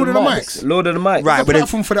platform, the Lord of the Mics. Mics. Lord of the Mics. Right, There's a but then-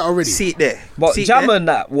 platform for that already. See it there. But See it Jam there? and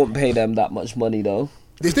that won't pay them that much money though.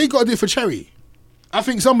 If they got to do it for charity, I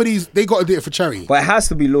think they got to do it for charity. But it has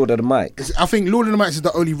to be Lord of the Mics. I think Lord of the Mics is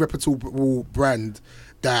the only reputable brand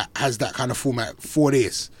that has that kind of format for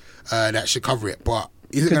this that should cover it. But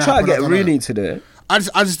is it You going can to try happen? to I get don't know. Rooney to do it. I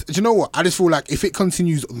just, do you know what? I just feel like if it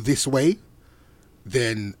continues this way,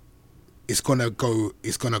 then it's gonna go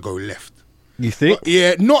left. You think? But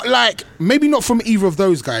yeah, not like maybe not from either of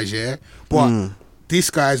those guys, yeah. But this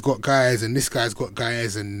guy's got guys, and this guy's got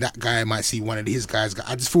guys, and that guy might see one of his guys.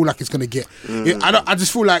 I just feel like it's gonna get. I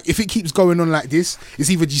just feel like if it keeps going on like this, it's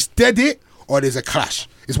either just dead it or there's a clash.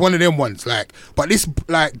 It's one of them ones. Like, but this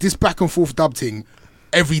back and forth dub thing.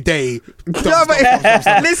 Every day. No,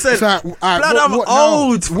 but listen, It's like, blood, I'm what now?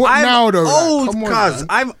 old. What I'm now, though? Like, old, come on, cuz. man.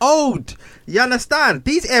 I'm old. You understand?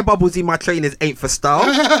 These air bubbles in my trainers ain't for style.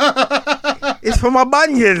 It's for my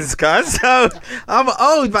bunions, cuz. So I'm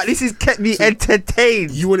old, but this has kept me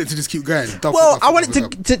entertained. You want it to just keep going. Well, I want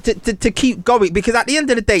it to keep going because at the end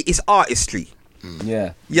of the day, it's artistry.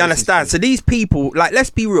 Yeah. You understand? So these people, like, let's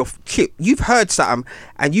be real. Chip, you've heard something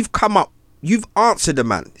and you've come up, you've answered the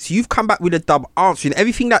man. So you've come back with a dub answering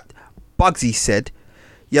everything that Bugsy said.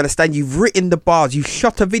 You understand? You've written the bars. You've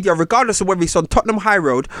shot a video, regardless of whether it's on Tottenham High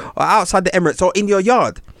Road or outside the Emirates or in your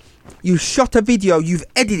yard. You shot a video, you've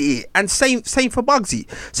edited it, and same for Bugsy.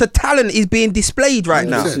 So talent is being displayed right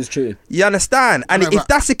now. This is true. You understand? And know, if but-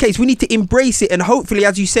 that's the case, we need to embrace it, and hopefully,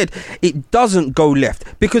 as you said, it doesn't go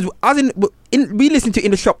left. Because we listened to it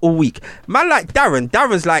in the shop all week. Man like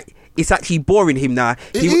Darren's like, it's actually boring him now.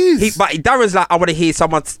 It is. But Darren's like, I want to hear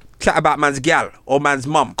someone chat about man's gal or man's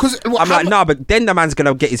mum. 'Cause, well, I'm how like, nah, but then the man's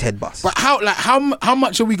gonna get his head bust. But how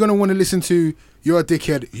much are we gonna want to listen to? You're a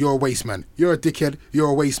dickhead. You're a waste man. You're a dickhead. You're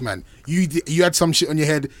a waste man. You had some shit on your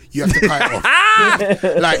head. You have to cut it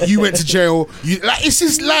off. Like you went to jail. It's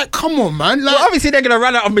just like, come on, man. Like, Well, obviously they're gonna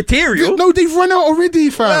run out of material. no, they've run out already,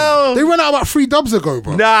 fam. Well- They ran out about 3 dubs ago,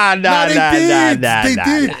 bro. Nah, they did. They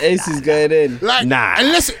did. Ace is going in. Like, Nah.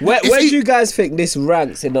 unless Where if do he- you guys think this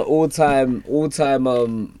ranks in the all-time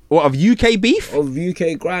What, of UK beef? of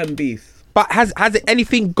UK grime beef? But has it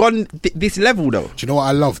anything gone this level though? Do you know what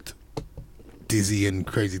I loved? Dizzy and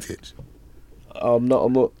Crazy Titch.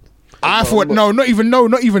 Not I thought not even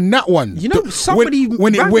that one. You know, somebody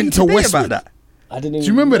when it rang me went to today Westwood. about that. I didn't even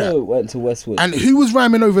you remember know that? it went to Westwood. And who was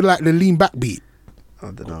rhyming over like the lean back beat? I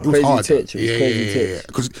don't know. It was Crazy hard. Titch, it was Crazy Titch.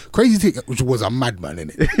 Because Crazy Titch, which was a madman,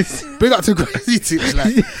 innit? Big up to Crazy Titch,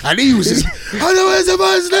 like, and he was just, I know where's the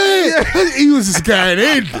man's name? He was just going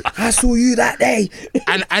in. I saw you that day.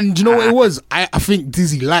 And do you know what it was? I think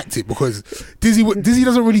Dizzy liked it because Dizzy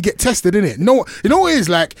doesn't really get tested, innit? No, you know what it is?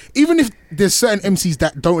 Like, even if there's certain MCs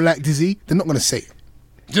that don't like Dizzy, they're not going to say it.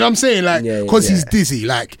 Do you know what I'm saying? Like, Yeah, because yeah. he's Dizzy,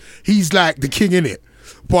 like, he's like the king, innit?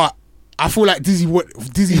 But I feel like Dizzy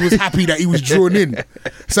was happy that he was drawn in.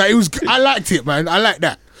 So I liked it, man. I like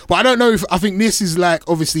that. But I don't know I think this is like,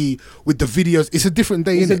 obviously, with the videos, it's a different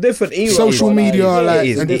day, It's innit? a different era. Social but, media, yeah, like, it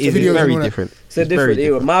is, and it is videos very and all that. different. It's a different very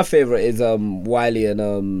era. My favourite is Wiley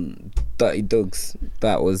and Dirty Dugs.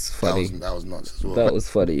 That was funny. That was nuts as well. That was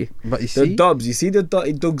funny. But you The see, dubs, you see the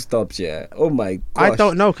Dirty Dugs dubs, yeah? Oh my gosh. I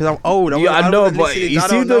don't know because I'm old. Yeah, I know, wasn't but listening. you I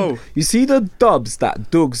see don't know. you see the dubs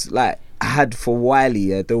that Dugs like had for Wiley.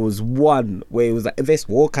 Yeah, there was one where it was like, if it's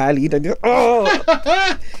war Kylie, then you're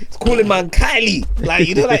it's calling man Kylie, like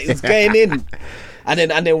you know, like it's going in. And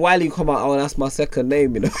then Wiley come out, oh, that's my second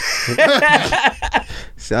name, you know.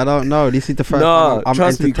 See, I don't know. This is the first No, time I'm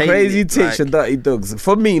trust me, entertaining Crazy it, Titch like- and Dirty Dugs.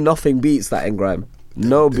 For me, nothing beats that in grime.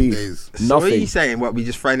 No Them beat, days. So what are you nothing. saying? What, we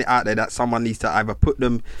just throwing it out there that someone needs to either put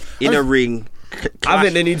them in a ring. I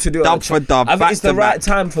think they need to do it dub on for dub. I think back it's the to right back.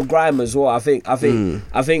 time for grime as well. I think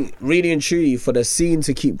really and truly for the scene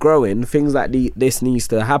to keep growing, things like this needs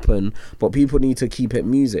to happen. But people need to keep it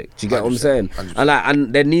music. Do you get what I'm 100%, saying? 100%.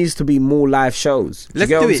 And there needs to be more live shows. Do you Let's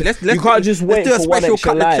get do what it. I'm Let's saying? You can't just wait let's do a for one special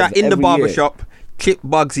extra cut the live chat in the every year. barbershop. Chip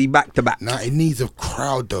Bugsy back to back. Nah, it needs a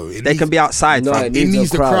crowd though. They can be outside. No, fam. it It needs needs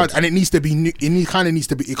a the crowd, crowd. and it needs to be. It kind of needs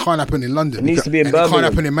to be. It can't happen in London. It needs to be in and It can't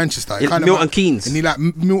Birmingham. happen in Manchester. It In can't Milton happen- Keynes. It need like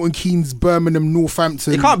Milton Keynes, Birmingham,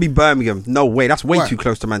 Northampton. It can't be Birmingham. No way. That's way Why? too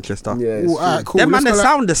close to Manchester. Yeah, it's Ooh, alright, cool. Them man, Let's they go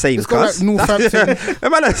sound the same. Let's go like cuz. Northampton.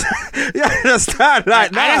 Them man, yeah, understand?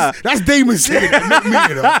 Like, nah. That's Damon saying it, not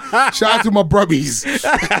me. You know? Shout out to my brubbies.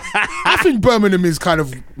 I think Birmingham is kind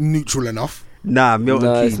of neutral enough. Nah, Milton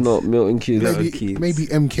No, Keynes. it's not Milton Keynes. Milton Maybe, Keynes. maybe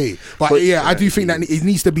MK. But yeah, I do think that it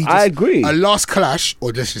needs to be. Just I agree. A last clash,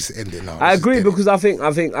 or let's just end it now. I Let's agree just end because I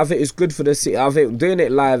think it's good for the scene. I think doing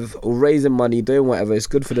it live, or raising money, doing whatever, it's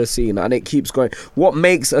good for the scene, and it keeps going. What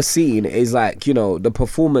makes a scene is like, you know, the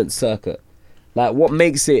performance circuit. Like what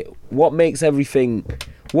makes everything,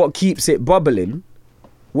 what keeps it bubbling,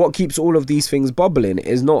 what keeps all of these things bubbling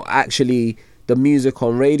is not actually the music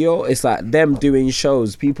on radio. It's like them doing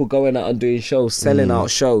shows, people going out and doing shows, selling out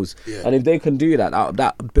shows. Yeah. And if they can do that,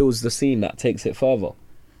 that builds the scene, that takes it further.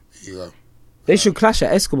 it. You go. They should clash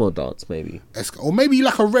at Eskimo Dance, maybe. Or maybe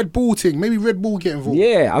like a Red Bull thing. Maybe Red Bull get involved.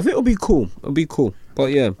 Yeah, I think it'll be cool. It'll be cool.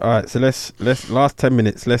 But yeah. All right, so let's last 10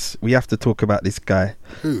 minutes. We have to talk about this guy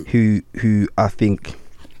who I think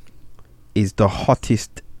is the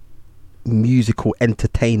hottest musical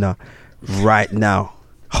entertainer right now.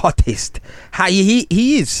 Hottest. How he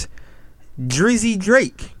is. Drizzy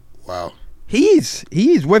Drake. Wow. He is.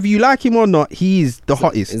 Whether you like him or not, he is the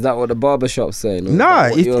hottest. Is that what the barbershop's saying? Or is Nah,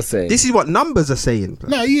 that what you're saying? this is what numbers are saying.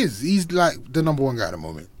 No, he is. He's like the number one guy at the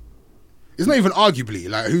moment. It's not even arguably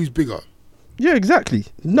like who's bigger. Yeah, exactly.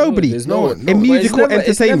 Nobody. there's no one. In But it's musical It's never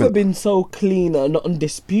entertainment. been so clean and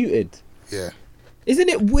undisputed. Yeah. Isn't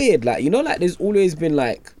it weird? Like, you know, like there's always been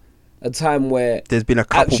like a time where There's been a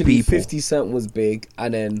couple actually people. 50 Cent was big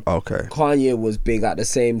and then Okay. Kanye was big at the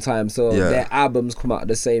same time. So Yeah. their albums come out at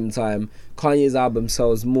the same time. Kanye's album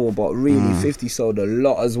sells more, but really 50 sold a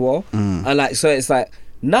lot as well. And like, so it's like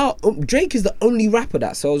now Drake is the only rapper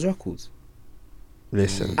that sells records,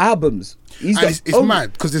 Listen. albums. He's And the it's only-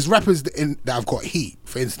 mad because there's rappers that have got heat.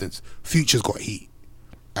 For instance, Future's got heat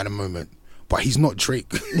at the moment, but he's not Drake.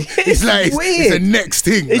 it's like it's weird. the next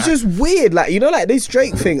thing. It's like, just weird, like, you know, like this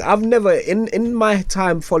Drake thing. I've never, in my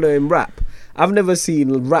time following rap, I've never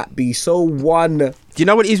seen rap be so one. Do you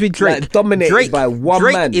know what it is with Drake? Like, dominated by one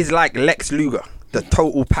Drake man. is like Lex Luger, the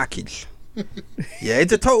total package. Yeah,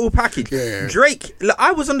 it's a total package. Yeah. Drake, look,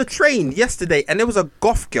 I was on the train yesterday and there was a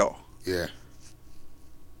goth girl yeah.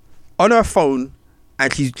 on her phone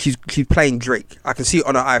and she's playing Drake. I can see it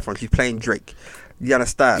on her iPhone. She's playing Drake. You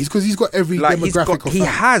understand? He's because he's got every like demographic of he fan.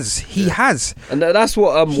 has. And that's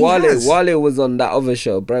what He Wale has. Wale was on that other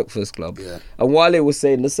show, Breakfast Club. Yeah. And Wale was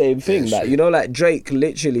saying the same thing. Yeah, that, sure. you know, like Drake,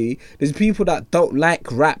 literally, there's people that don't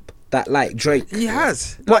like rap that like Drake. He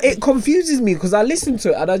has. But it confuses me because I listen to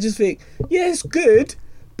it and I just think, yeah, it's good,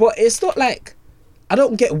 but it's not like, I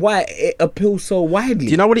don't get why it appeals so widely.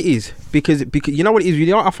 Do you know what it is? Because you know what it is. You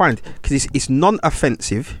know what I find? Because it's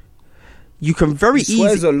non-offensive. You can very He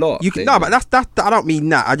swears easy. a lot, You can David. no, but that's I don't mean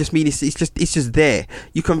that. I just mean it's just there.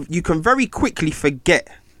 You can very quickly forget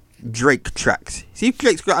Drake tracks. See, if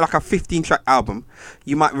Drake's got like a 15-track album,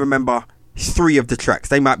 you might remember 3 of the tracks.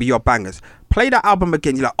 They might be your bangers. Play that album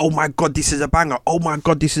again, you're like, oh my god, this is a banger. Oh my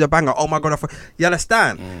god, this is a banger. Oh my god, you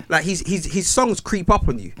understand? Like his songs creep up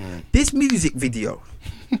on you. This music video,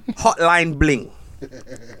 Hotline Bling.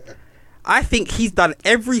 I think he's done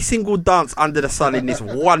every single dance under the sun in this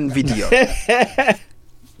one video.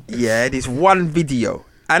 Yeah, this one video.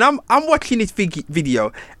 And I'm watching this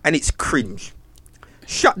video and it's cringe.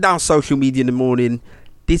 Shut down social media in the morning.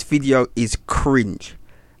 This video is cringe.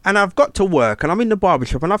 And I've got to work and I'm in the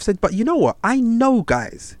barbershop and I've said, but you know what? I know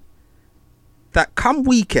guys that come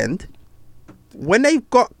weekend, when they've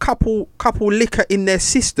got couple liquor in their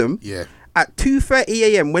system, Yeah. at 2:30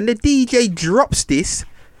 a.m. when the DJ drops this,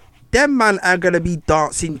 them man are gonna be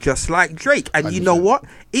dancing just like Drake, and you know 100%. what?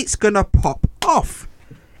 It's gonna pop off.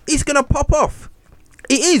 It's gonna pop off.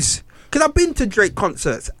 It is. Because I've been to Drake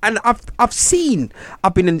concerts and I've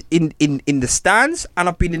been in the stands and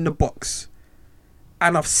I've been in the box.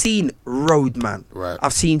 And I've seen Roadman. Right.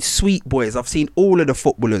 I've seen Sweet Boys. I've seen all of the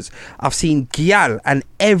footballers. I've seen Gyal, and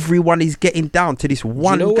everyone is getting down to this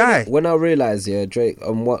one Do you know guy. When I realised, yeah, Drake,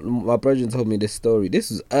 and what my brother told me this story, this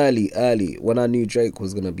was early, when I knew Drake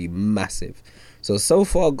was going to be massive. So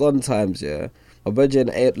far gone times, yeah, my brother and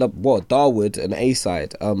Darwood and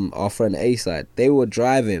A-Side, our friend A-Side, they were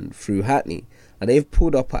driving through Hackney and they've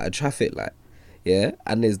pulled up at a traffic light, yeah,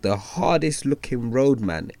 and there's the hardest looking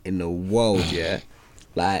roadman in the world, yeah,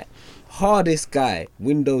 like hardest guy,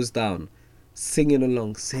 windows down, singing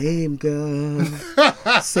along, same girl,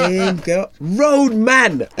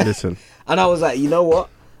 roadman. Listen. And I was like, you know what?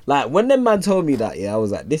 Like, when them man told me that, yeah, I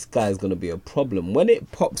was like, this guy is going to be a problem. When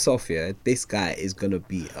it pops off, yeah, this guy is going to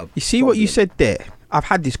be a You see what you said there? I've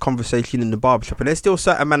had this conversation in the barbershop, and there's still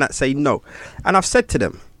certain men that say no. And I've said to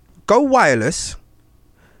them, go wireless,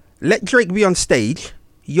 let Drake be on stage,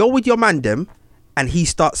 you're with your man them, and he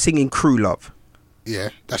starts singing Crew Love. Yeah,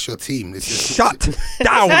 that's your team. It's just Shut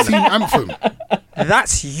down. team anthem.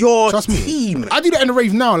 That's your Trust me. team. I do that in the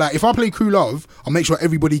rave now. Like, if I play Crew Love, I'll make sure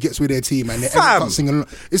everybody gets with their team and everyone Fam. starts singing along.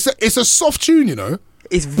 It's a soft tune, you know.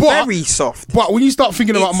 It's very soft. But when you start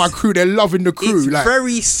thinking about It's- my crew, they're loving the crew. It's Like,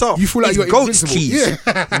 very soft. you feel like It's you're goat's invincible. cheese.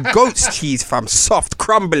 Yeah. Goat's cheese, fam. Soft,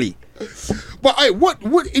 crumbly. But hey, what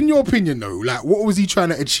in your opinion though? Like, what was he trying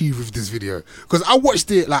to achieve with this video? Because I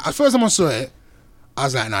watched it. Like, the first time I saw it, I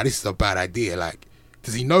was like, nah, this is a bad idea. Like,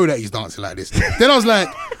 does he know that he's dancing like this? Then I was like,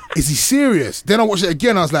 is he serious? Then I watched it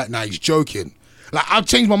again. I was like, nah, he's joking. Like, I've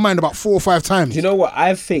changed my mind about 4 or 5 times. You know what?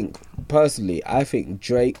 I think, personally, I think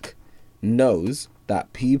Drake knows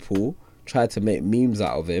that people tried to make memes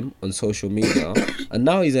out of him on social media, and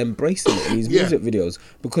now he's embracing it in his Yeah. music videos.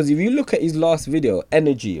 Because if you look at his last video,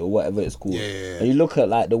 Energy or whatever it's called, Yeah. and you look at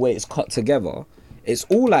like the way it's cut together, it's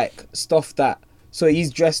all like stuff that. So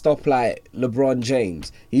he's dressed up like LeBron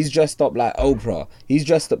James. He's dressed up like Oprah. He's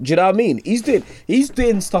dressed up. Do you know what I mean? He's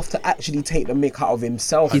doing stuff to actually take the mick out of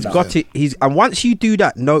himself. He's now. got it. And once you do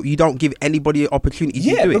that, no, you don't give anybody an opportunity to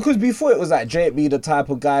Yeah, do it. because before it was like Drake be the type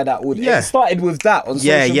of guy that would. Yeah. It started with that on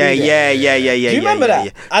Yeah, social yeah, media. yeah. Do you remember that?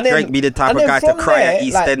 Yeah. And then- Drake be the type and of then guy to from cry at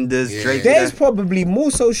there, like, EastEnders. Drake. There's yeah. probably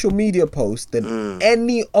more social media posts than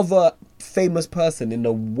any other famous person in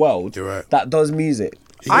the world You're right. that does music.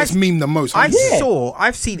 He gets I- memed the most. I've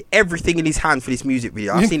Yeah. seen everything in his hand for this music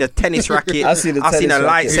video. I've seen a tennis racket. I've seen a I've seen a tennis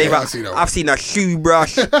racket. lightsaber. Yeah, I've seen that one. I've seen a shoe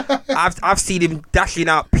brush. I've seen him dashing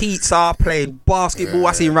out pizza, playing basketball.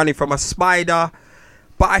 I've seen him running from a spider.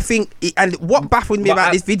 But I think, and what baffled me But about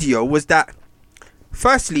I- this video was that,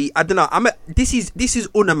 firstly, I don't know. This is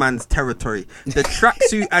Unaman's territory. The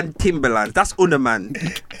tracksuit and Timberlands. That's Unaman.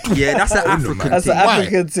 Yeah, that's an African That's thing. an Why?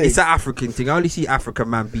 African thing. It's an African thing. I only see African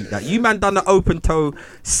man beat that. You man done the open toe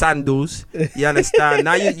sandals. You understand?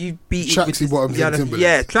 Now you beat it with Tracksuit this- bottoms you and understand? Timberlands.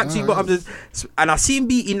 Yeah, tracksuit bottoms. And I see him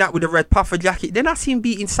beating that with a red puffer jacket. Then I see him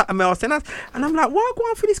beating something else. And I'm like, why go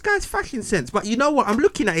on for this guy's fashion sense? But you know what? I'm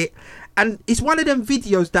looking at it, and it's one of them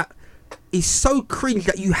videos that is so cringe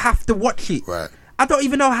that you have to watch it. Right. I don't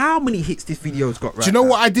even know how many hits this video's got. Right Do you know now.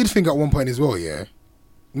 what I did think at one point as well? Yeah,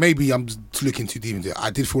 maybe I'm just looking too deep into it.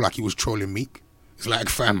 I did feel like he was trolling Meek. It's like,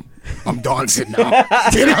 fam, I'm dancing now.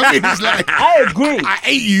 Do you know what I mean? It's like, I agree. I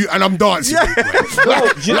ate you and I'm dancing. Bro,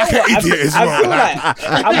 do you know like what? an idiot as I well. feel Like,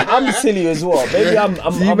 like I'm silly as well. Maybe I'm You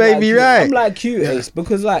I'm made like me you. right. I'm like you, Ace,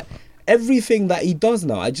 because like everything that he does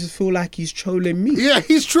now, I just feel like he's trolling me. yeah,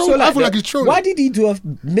 he's trolling. I feel like he's trolling. Why did he do a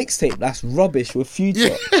mixtape that's rubbish with Future?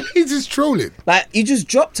 Yeah, he's just trolling. Like he just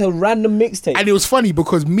dropped a random mixtape. And it was funny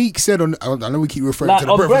because Meek said on, I know we keep referring Like, to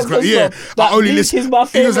the on Breakfast Club. Breakfast Yeah, Club, like, I only Meek listen. is my He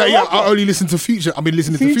was favourite like, yeah, rapper. I only listen to Future. I've been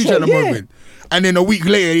listening to Future at the yeah. moment. And then a week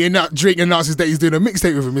later, Drake announces that he's doing a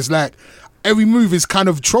mixtape with him. It's like, every move is kind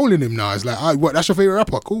of trolling him now. It's like, all right, what, that's your favourite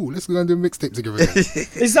rapper? Cool, let's go and do a mixtape together.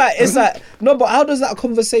 It's like no, but how does that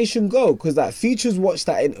conversation go? Because like Future's watched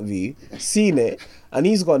that interview, seen it, and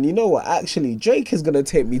he's gone, you know what? Actually, Drake is gonna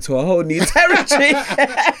take me to a whole new territory.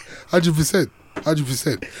 100%.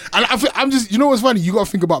 And I'm just, you know what's funny? You got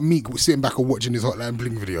to think about Meek sitting back and watching his Hotline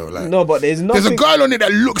Bling video. Like, No, but there's nothing. there's a girl on it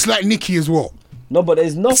that looks like Nicki as well. No, but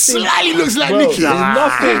there's nothing. Slightly looks like Bro, Nicki.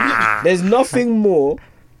 There's nothing more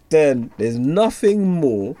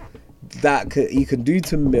that he can do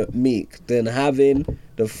to Meek than having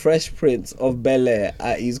the Fresh Prince of Bel-Air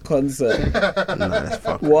at his concert No, that's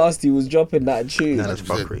fuck. whilst he was dropping that tune. No, that's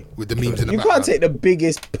fuckery. With the memes in the You background. can't take the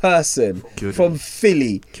biggest person Killed from him.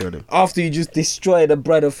 Philly Killed him. after you just destroyed a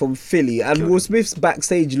brother from Philly, and Will Smith's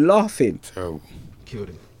backstage laughing. So, Killed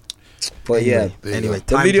him. But yeah, there you Anyway, go.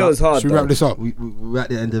 the time's video up. is hard. Should we though. wrap this up? We're at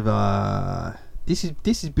the end of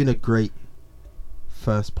this has been a great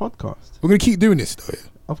first podcast. We're going to keep doing this, though. Yeah?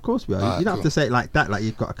 Of course we are. Alright, You don't have cool. to say it like that, like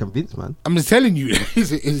you've got to convince, man. I'm just telling you,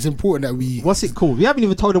 it's important that we... What's it called? We haven't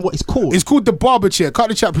even told them what it's called. It's called The Barber Chair. Cut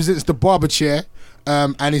the Chat presents The Barber Chair.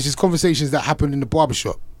 And it's just conversations that happen in the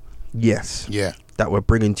barbershop. Yes. Yeah. That we're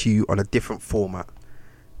bringing to you on a different format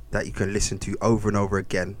that you can listen to over and over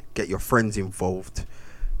again. Get your friends involved.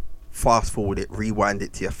 Fast forward it, rewind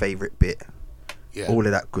it to your favourite bit. Yeah. All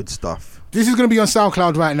of that good stuff. This is going to be on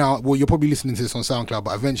SoundCloud right now. Well, you're probably listening to this on SoundCloud,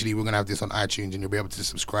 but eventually we're going to have this on iTunes and you'll be able to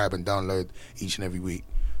subscribe and download each and every week.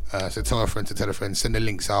 So tell a friend to tell a friend, send the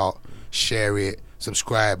links out, share it,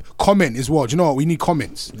 subscribe, comment as well. Do you know what? We need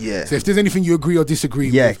comments. Yeah. So if there's anything you agree or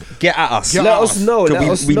disagree with, get at us. Get Let at us know. So Let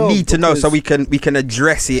us we know. need to know so because we can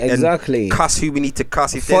address it Exactly. and cuss who we need to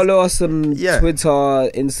cuss. If there's, follow us on Yeah. Twitter,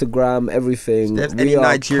 Instagram, everything. there's We any are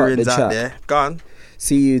Cut Nigerians the out Chat. there, go on.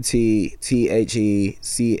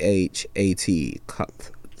 CUTTHECHAT.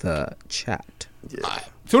 Cut the chat.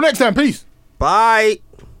 till next time, peace. Bye.